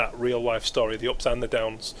hearing that real life story, the ups and the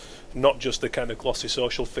downs, not just the kind of glossy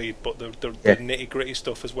social feed, but the nitty gritty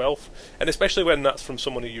stuff as well. And especially when that's from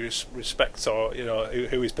someone who you respect, or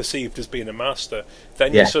who is perceived as being a master,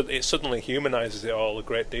 then it suddenly humanises it all a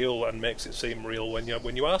great deal and makes it seem real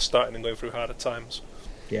when you are starting and going through harder times.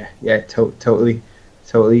 Totally.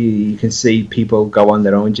 You can see people go on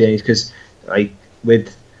their own journeys, because like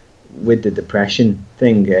with the depression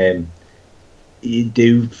thing, you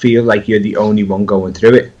do feel like you're the only one going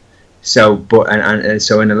through it. So, but and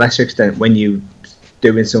so in a lesser extent, when you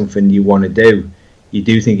doing something you want to do, you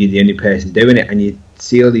do think you're the only person doing it, and you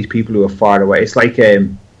see all these people who are far away. It's like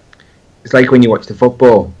when you watch the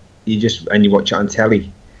football, you watch it on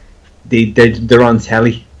telly. They're on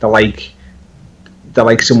telly. They're like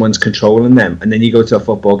someone's controlling them, and then you go to a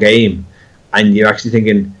football game, and you're actually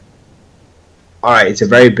thinking, all right, it's a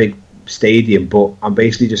very big stadium, but I'm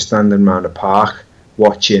basically just standing around a park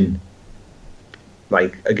watching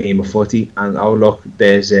like a game of footy, and oh look,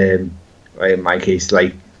 there's in my case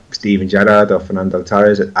like Steven Gerrard or Fernando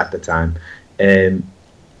Torres at the time.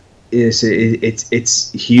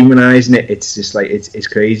 It's humanizing it. It's just like it's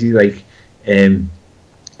crazy, like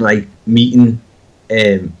meeting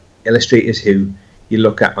illustrators who you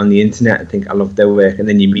look at on the internet and think I love their work, and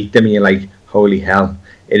then you meet them and you're like, holy hell,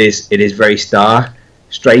 it is very star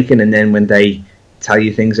striking. And then when they tell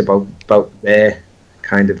you things about their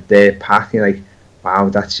kind of their path, you're like, wow,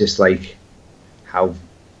 that's just like how,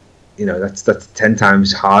 that's 10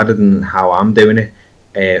 times harder than how I'm doing it.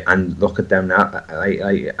 And look at them now.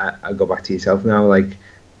 I go back to yourself now, like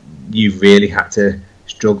you really had to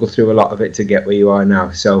struggle through a lot of it to get where you are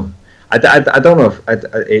now. So I don't know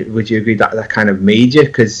if would you agree that kind of made you,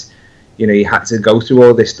 because you had to go through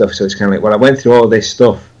all this stuff. So it's kind of like, well, I went through all this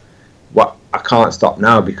stuff, what I can't stop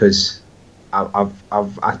now because I've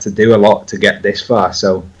had to do a lot to get this far.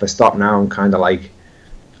 So if I stop now, I'm kind of like,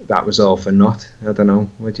 that was all for naught. I don't know.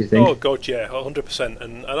 What do you think? Oh God, yeah, 100%.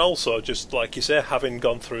 And also, just like you say, having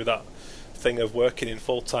gone through that thing of working in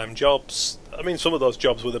full-time jobs. I mean, some of those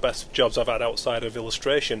jobs were the best jobs I've had outside of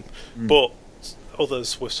illustration, but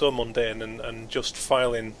others were so mundane and just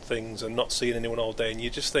filing things and not seeing anyone all day. And you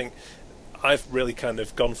just think, I've really kind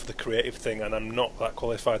of gone for the creative thing, and I'm not that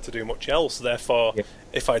qualified to do much else. Therefore,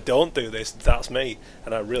 if I don't do this, that's me,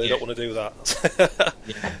 and I really don't want to do that.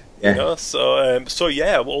 So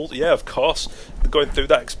of course, going through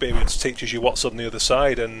that experience teaches you what's on the other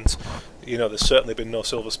side, and there's certainly been no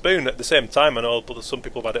silver spoon. At the same time, I know some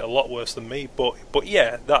people have had it a lot worse than me, but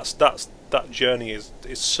yeah, that journey is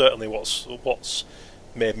certainly what's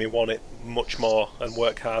made me want it much more and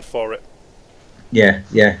work hard for it. Yeah,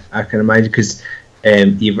 I can imagine, because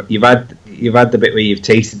you've had the bit where you've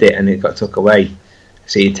tasted it and it got took away,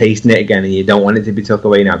 so you're tasting it again and you don't want it to be took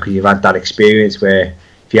away now because you've had that experience. Where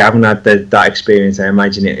if you haven't had that experience, I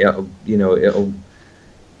imagine it'll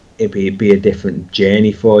be a different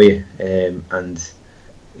journey for you.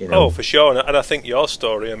 Oh, for sure, and I think your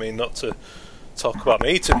story. I mean, not to talk about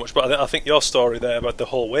me too much, but I think your story there about the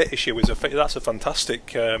whole weight issue that's a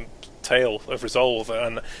fantastic tale of resolve,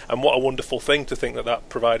 and what a wonderful thing to think that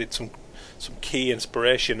provided some key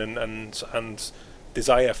inspiration and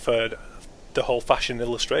desire for the whole fashion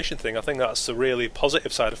illustration thing. I think that's the really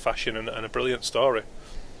positive side of fashion and a brilliant story.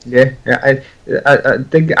 Yeah, I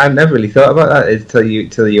think I never really thought about that until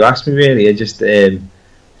you asked me. Really, I just it's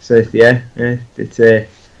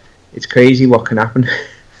crazy what can happen.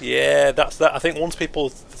 Yeah, that's that. I think once people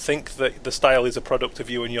think that the style is a product of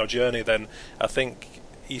you and your journey, then I think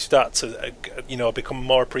you start to become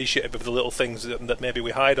more appreciative of the little things that maybe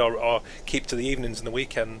we hide or keep to the evenings and the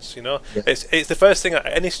weekends. Yeah. It's the first thing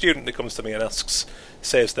any student that comes to me and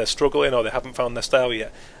says they're struggling or they haven't found their style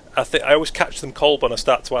yet. I always catch them cold when I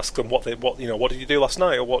start to ask them what did you do last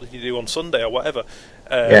night, or what did you do on Sunday, or whatever.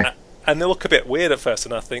 And they look a bit weird at first,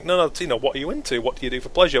 and I think, no, what are you into? What do you do for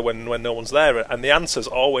pleasure when no one's there? And the answers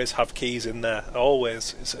always have keys in there.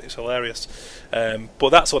 Always, it's hilarious. But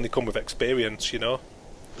that's only come with experience,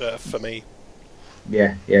 for me.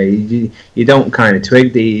 Yeah. You don't kind of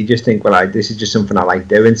twig. You just think, well, this is just something I like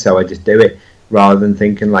doing, so I just do it, rather than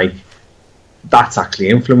thinking like that's actually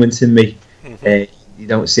influencing me. Mm-hmm. You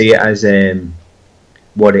don't see it as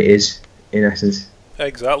what it is in essence.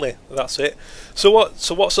 Exactly, that's it. So what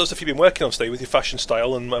sort of stuff have you been working on, Steve, with your fashion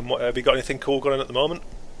style, and have you got anything cool going on at the moment?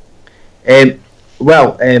 At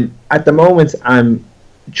the moment I'm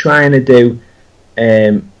trying to do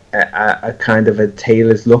a kind of a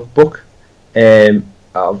tailor's lookbook to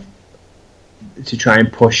try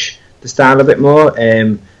and push the style a bit more.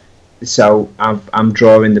 So I'm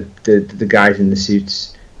drawing the guys in the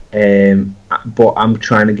suits, but I'm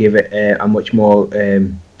trying to give it a much more.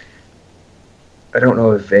 I don't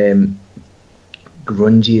know if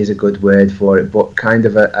grungy is a good word for it, but kind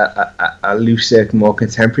of a looser, more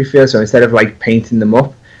contemporary feel. So instead of like painting them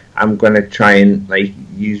up, I'm going to try and like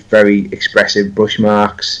use very expressive brush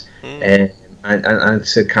marks, and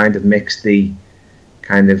to kind of mix the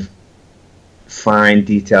kind of fine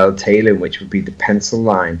detailed tailoring, which would be the pencil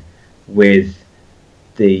line, with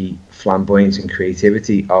the flamboyance and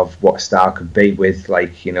creativity of what style could be with,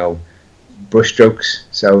 like, brush strokes.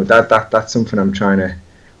 So that's something I'm trying to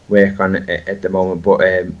work on at the moment. But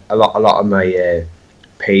a lot of my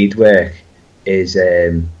paid work is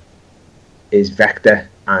vector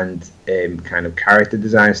and kind of character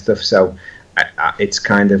design stuff. So it's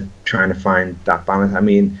kind of trying to find that balance. I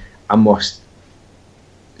mean, I must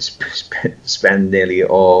spend nearly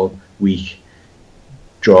all week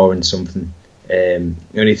drawing something. The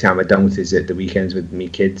only time I don't is at the weekends with me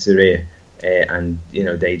kids are here. And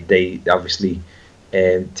they obviously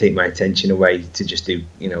take my attention away to just do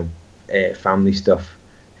family stuff.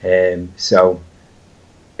 So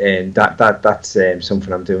that's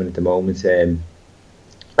something I'm doing at the moment.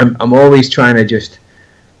 I'm always trying to just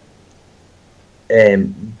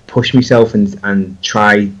push myself and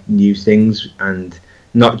try new things, and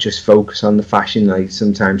not just focus on the fashion. Like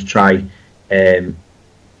sometimes try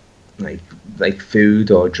like food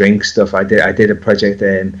or drink stuff. I did a project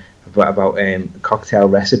about cocktail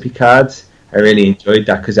recipe cards. I really enjoyed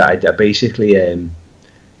that because I basically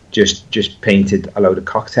just painted a load of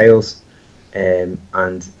cocktails, and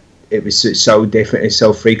it was so different. It's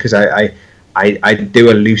so free because I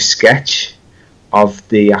do a loose sketch of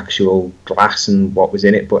the actual glass and what was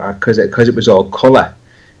in it, but because it was all colour,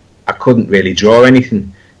 I couldn't really draw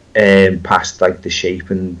anything past like the shape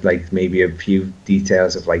and like maybe a few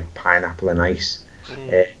details of like pineapple and ice.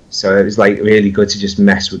 So it was like really good to just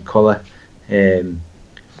mess with colour. I'm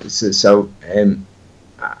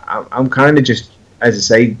kind of just, as I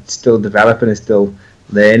say, still developing and still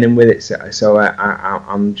learning with it. So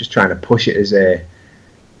I'm just trying to push it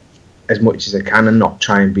as much as I can, and not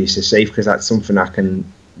try and be so safe, because that's something I can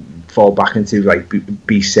fall back into, like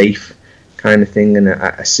be safe kind of thing. And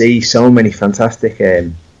I see so many fantastic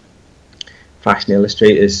fashion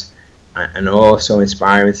illustrators, and all so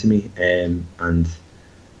inspiring to me. And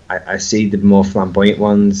I see the more flamboyant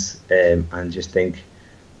ones, and just think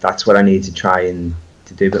that's what I need to try and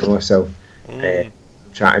to do a bit more. So I'm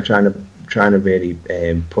trying to really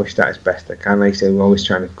push that as best I can. Like I say, I'm always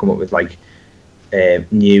trying to come up with like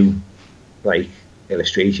new like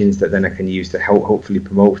illustrations that then I can use to hopefully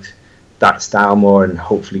promote that style more, and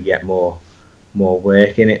hopefully get more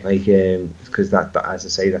work in it. Like because that as I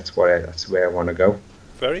say, that's where I want to go.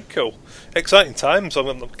 Very cool, exciting times. I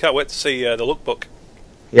can't wait to see the lookbook.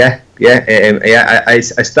 Yeah. I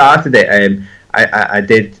started it. I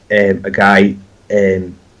did a guy.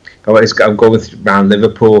 I'm going around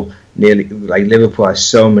Liverpool. Nearly, like, Liverpool has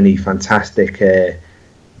so many fantastic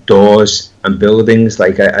doors and buildings.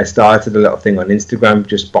 Like I started a little thing on Instagram,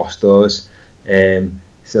 just boss doors.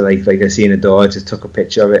 So like I seen a door, I just took a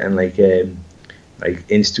picture of it and like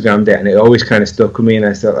Instagrammed it, and it always kind of stuck with me. And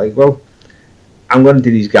I thought, like, well, I'm going to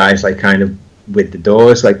do these guys like kind of with the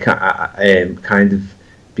doors, like kind of,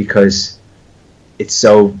 because it's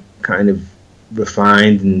so kind of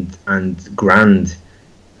refined and grand.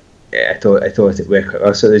 I thought it'd work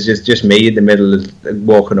well. So there's just me in the middle of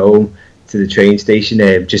walking home to the train station,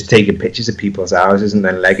 just taking pictures of people's houses and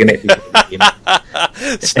then legging it.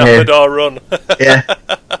 Snap the door, run. yeah.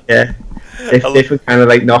 Different kind of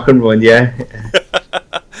like knock and run, yeah.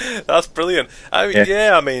 That's brilliant.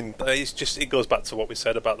 I mean, it goes back to what we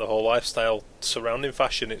said about the whole lifestyle surrounding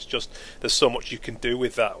fashion. It's just there's so much you can do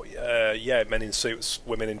with that. Men in suits,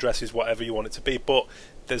 women in dresses, whatever you want it to be. But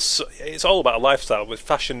it's all about a lifestyle. With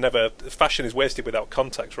fashion is wasted without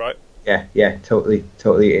context, right? Yeah, totally.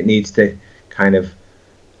 It needs to kind of,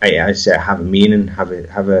 I say, have a meaning, have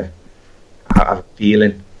a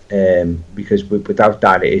feeling. Because without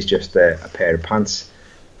that, it is just a pair of pants.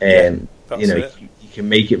 You can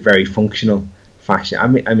make it very functional fashion.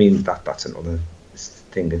 I mean that's another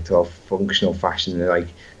thing. It's all functional fashion, like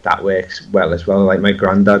that works well as well. Like my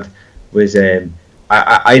granddad was,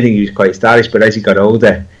 I think he was quite stylish, but as he got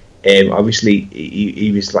older, obviously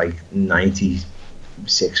he was like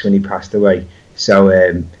 96 when he passed away. So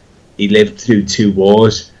he lived through 2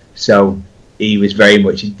 wars. So he was very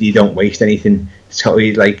much, you don't waste anything. So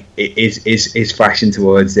he his fashion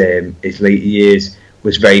towards his later years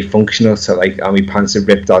was very functional. So like, my pants are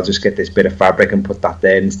ripped, I'll just get this bit of fabric and put that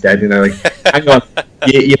there instead. Like, hang on,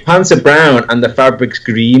 your pants are brown and the fabric's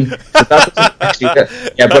green. So that doesn't actually.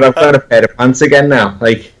 Yeah, but I've got a pair of pants again now.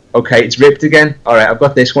 Like, okay, it's ripped again. All right, I've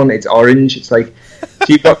got this one. It's orange. It's like, so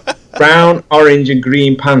you've got brown, orange, and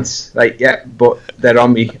green pants. Like, yeah, but they're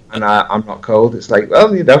on me and I'm not cold. It's like, well,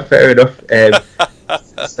 fair enough.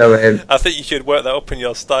 So I think you should work that up in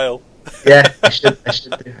your style. Yeah, I should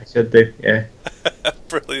do. Yeah.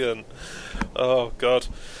 Brilliant. Oh God.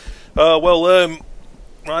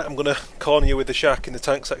 Right, I'm going to corner you with the Shark in the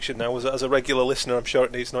Tank section now. As a regular listener, I'm sure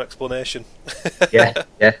it needs no explanation. yeah.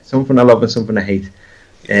 Something I love and something I hate.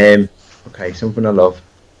 Okay, something I love.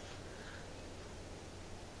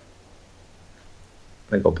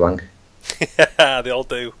 I go blank. They all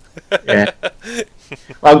do. Yeah.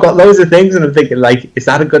 Well, I've got loads of things and I'm thinking, like, is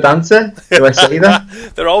that a good answer? Do I say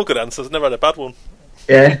that? They're all good answers. I've never had a bad one.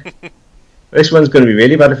 Yeah. This one's going to be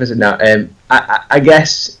really bad if I said now. I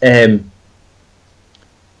guess the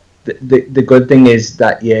good thing is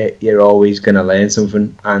that you're always going to learn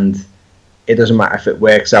something, and it doesn't matter if it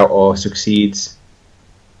works out or succeeds.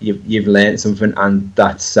 You've learned something, and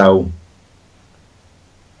that's so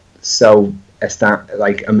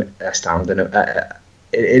astounding.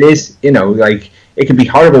 It is, like, it can be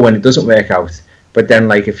horrible when it doesn't work out, but then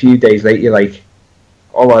like a few days later you're like,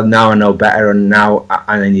 oh well, now I know better, and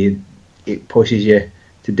then it pushes you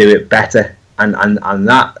to do it better, and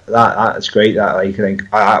that's great. That, like, I think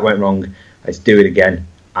that went wrong, let's do it again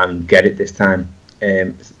and get it this time.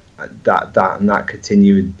 That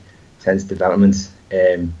continued sense development,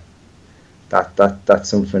 that's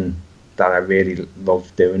something that I really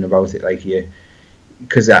love doing about it. Like,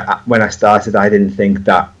 because when I started, I didn't think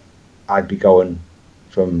that I'd be going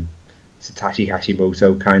from Satoshi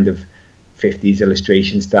Hashimoto kind of 50s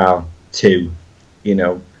illustration style to,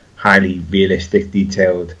 highly realistic,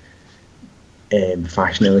 detailed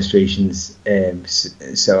fashion illustrations.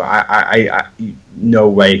 So I no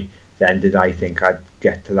way then did I think I'd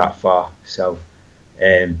get to that far. So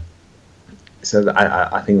I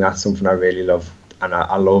think that's something I really love, and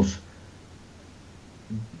I love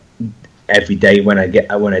every day when I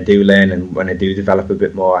do learn and when I do develop a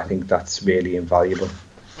bit more. I think that's really invaluable.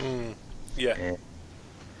 Yeah.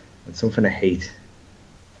 And something I hate.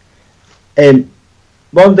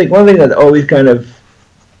 One thing that always kind of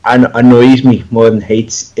annoys me more than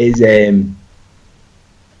hates is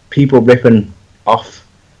people ripping off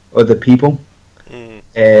other people,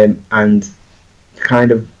 and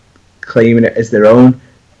kind of claiming it as their own.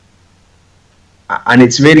 And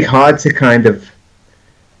it's really hard to kind of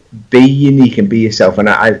be unique and be yourself, and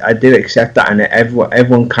I do accept that, and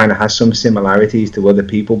everyone kind of has some similarities to other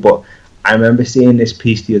people. But I remember seeing this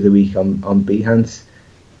piece the other week on Behance,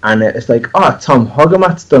 and it's like, oh, Tom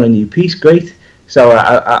Hogamat's done a new piece, great. So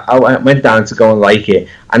I went down to go and like it,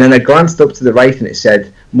 and then I glanced up to the right and it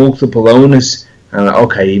said multiple owners, and I'm like,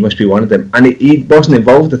 okay, he must be one of them, and he wasn't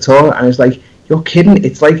involved at all. And it's like, you're kidding,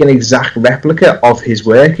 it's like an exact replica of his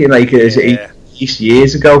work, like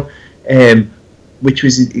years ago, which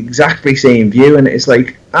was exactly the same view. And it's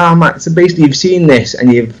like, man, so basically you've seen this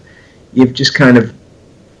and you've just kind of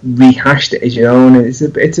rehashed it as your own, and it's a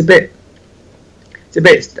bit.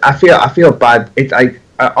 I feel bad. It like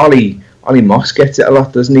Ollie Moss gets it a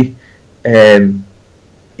lot, doesn't he?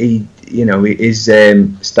 His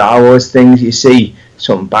Star Wars things, you see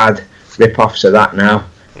some bad rip-offs of that now.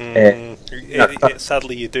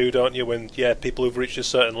 Sadly, you do, don't you? When people who've reached a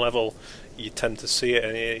certain level, you tend to see it,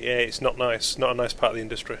 and it's not nice. Not a nice part of the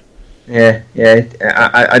industry. Yeah.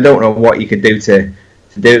 I don't know what you could do to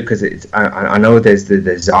do it, because I know there's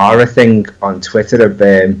the Zara thing on Twitter of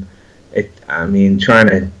trying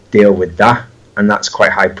to deal with that, and that's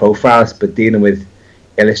quite high profile. But dealing with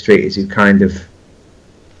illustrators who kind of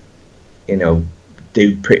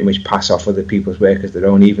do pretty much pass off other people's work as their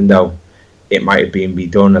own, even though it might have been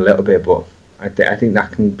redone a little bit. But I think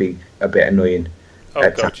that can be a bit annoying. Oh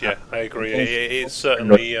God, yeah, I agree. It's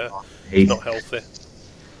certainly not healthy.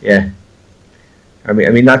 Yeah, I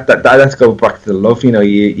mean that's go back to the love.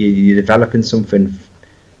 You're developing something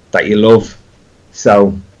that you love,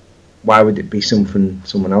 so why would it be something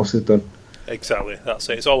someone else has done? Exactly, that's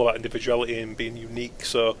it. It's all about individuality and being unique.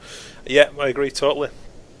 So, yeah, I agree totally.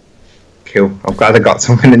 Cool. I'm glad I got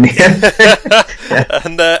something in here.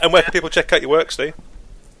 And where can people check out your work, Steve?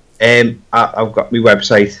 I've got my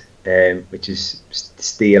website, which is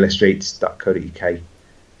steillustrates.co.uk.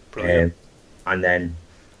 Brilliant. And then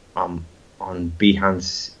I'm on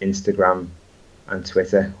Behance, Instagram, and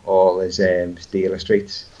Twitter, all as Ste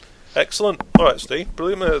Illustrates. Excellent. All right, Steve.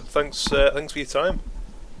 Brilliant. Thanks for your time.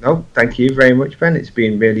 No, thank you very much, Ben. It's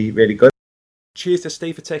been really, really good. Cheers to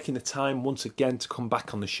Steve for taking the time once again to come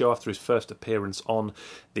back on the show after his first appearance on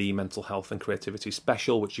the Mental Health and Creativity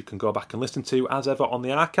special, which you can go back and listen to as ever on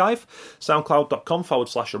the archive,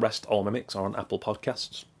 soundcloud.com/arrestallmimics or on Apple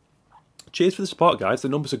Podcasts. Cheers for the support, guys. The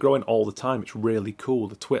numbers are growing all the time. It's really cool.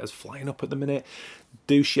 The Twitter's flying up at the minute.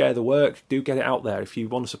 Do share the work. Do get it out there. If you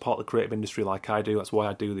want to support the creative industry like I do, that's why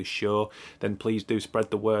I do this show, then please do spread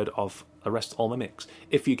the word of Arrest All Mimics.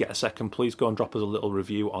 If you get a second, please go and drop us a little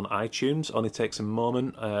review on iTunes. Only takes a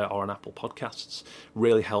moment, or on Apple Podcasts.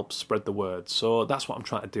 Really helps spread the word. So that's what I'm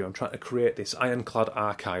trying to do. I'm trying to create this ironclad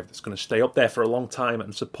archive that's going to stay up there for a long time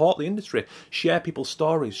and support the industry. Share people's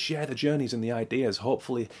stories, share the journeys and the ideas.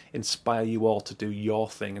 Hopefully inspire you all to do your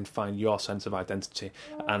thing and find your sense of identity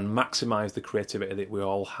and maximise the creativity that we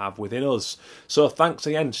all have within us. So thanks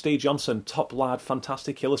again, Ste Johnson, top lad,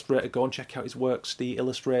 fantastic illustrator. Go and check out his work, Ste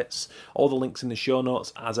Illustrates. All the links in the show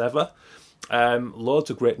notes as ever. Loads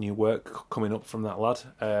of great new work coming up from that lad.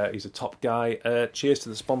 He's a top guy. Cheers to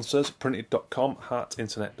the sponsors, printed.com,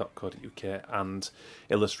 heartinternet.co.uk and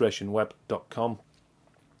illustrationweb.com.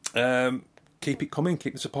 Keep it coming,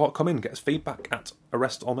 keep the support coming. Get us feedback at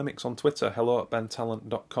Arrest All Mimics on Twitter,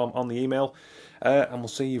 hello@bentalent.com on the email. And we'll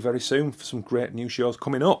see you very soon for some great new shows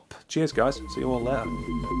coming up. Cheers, guys. See you all later.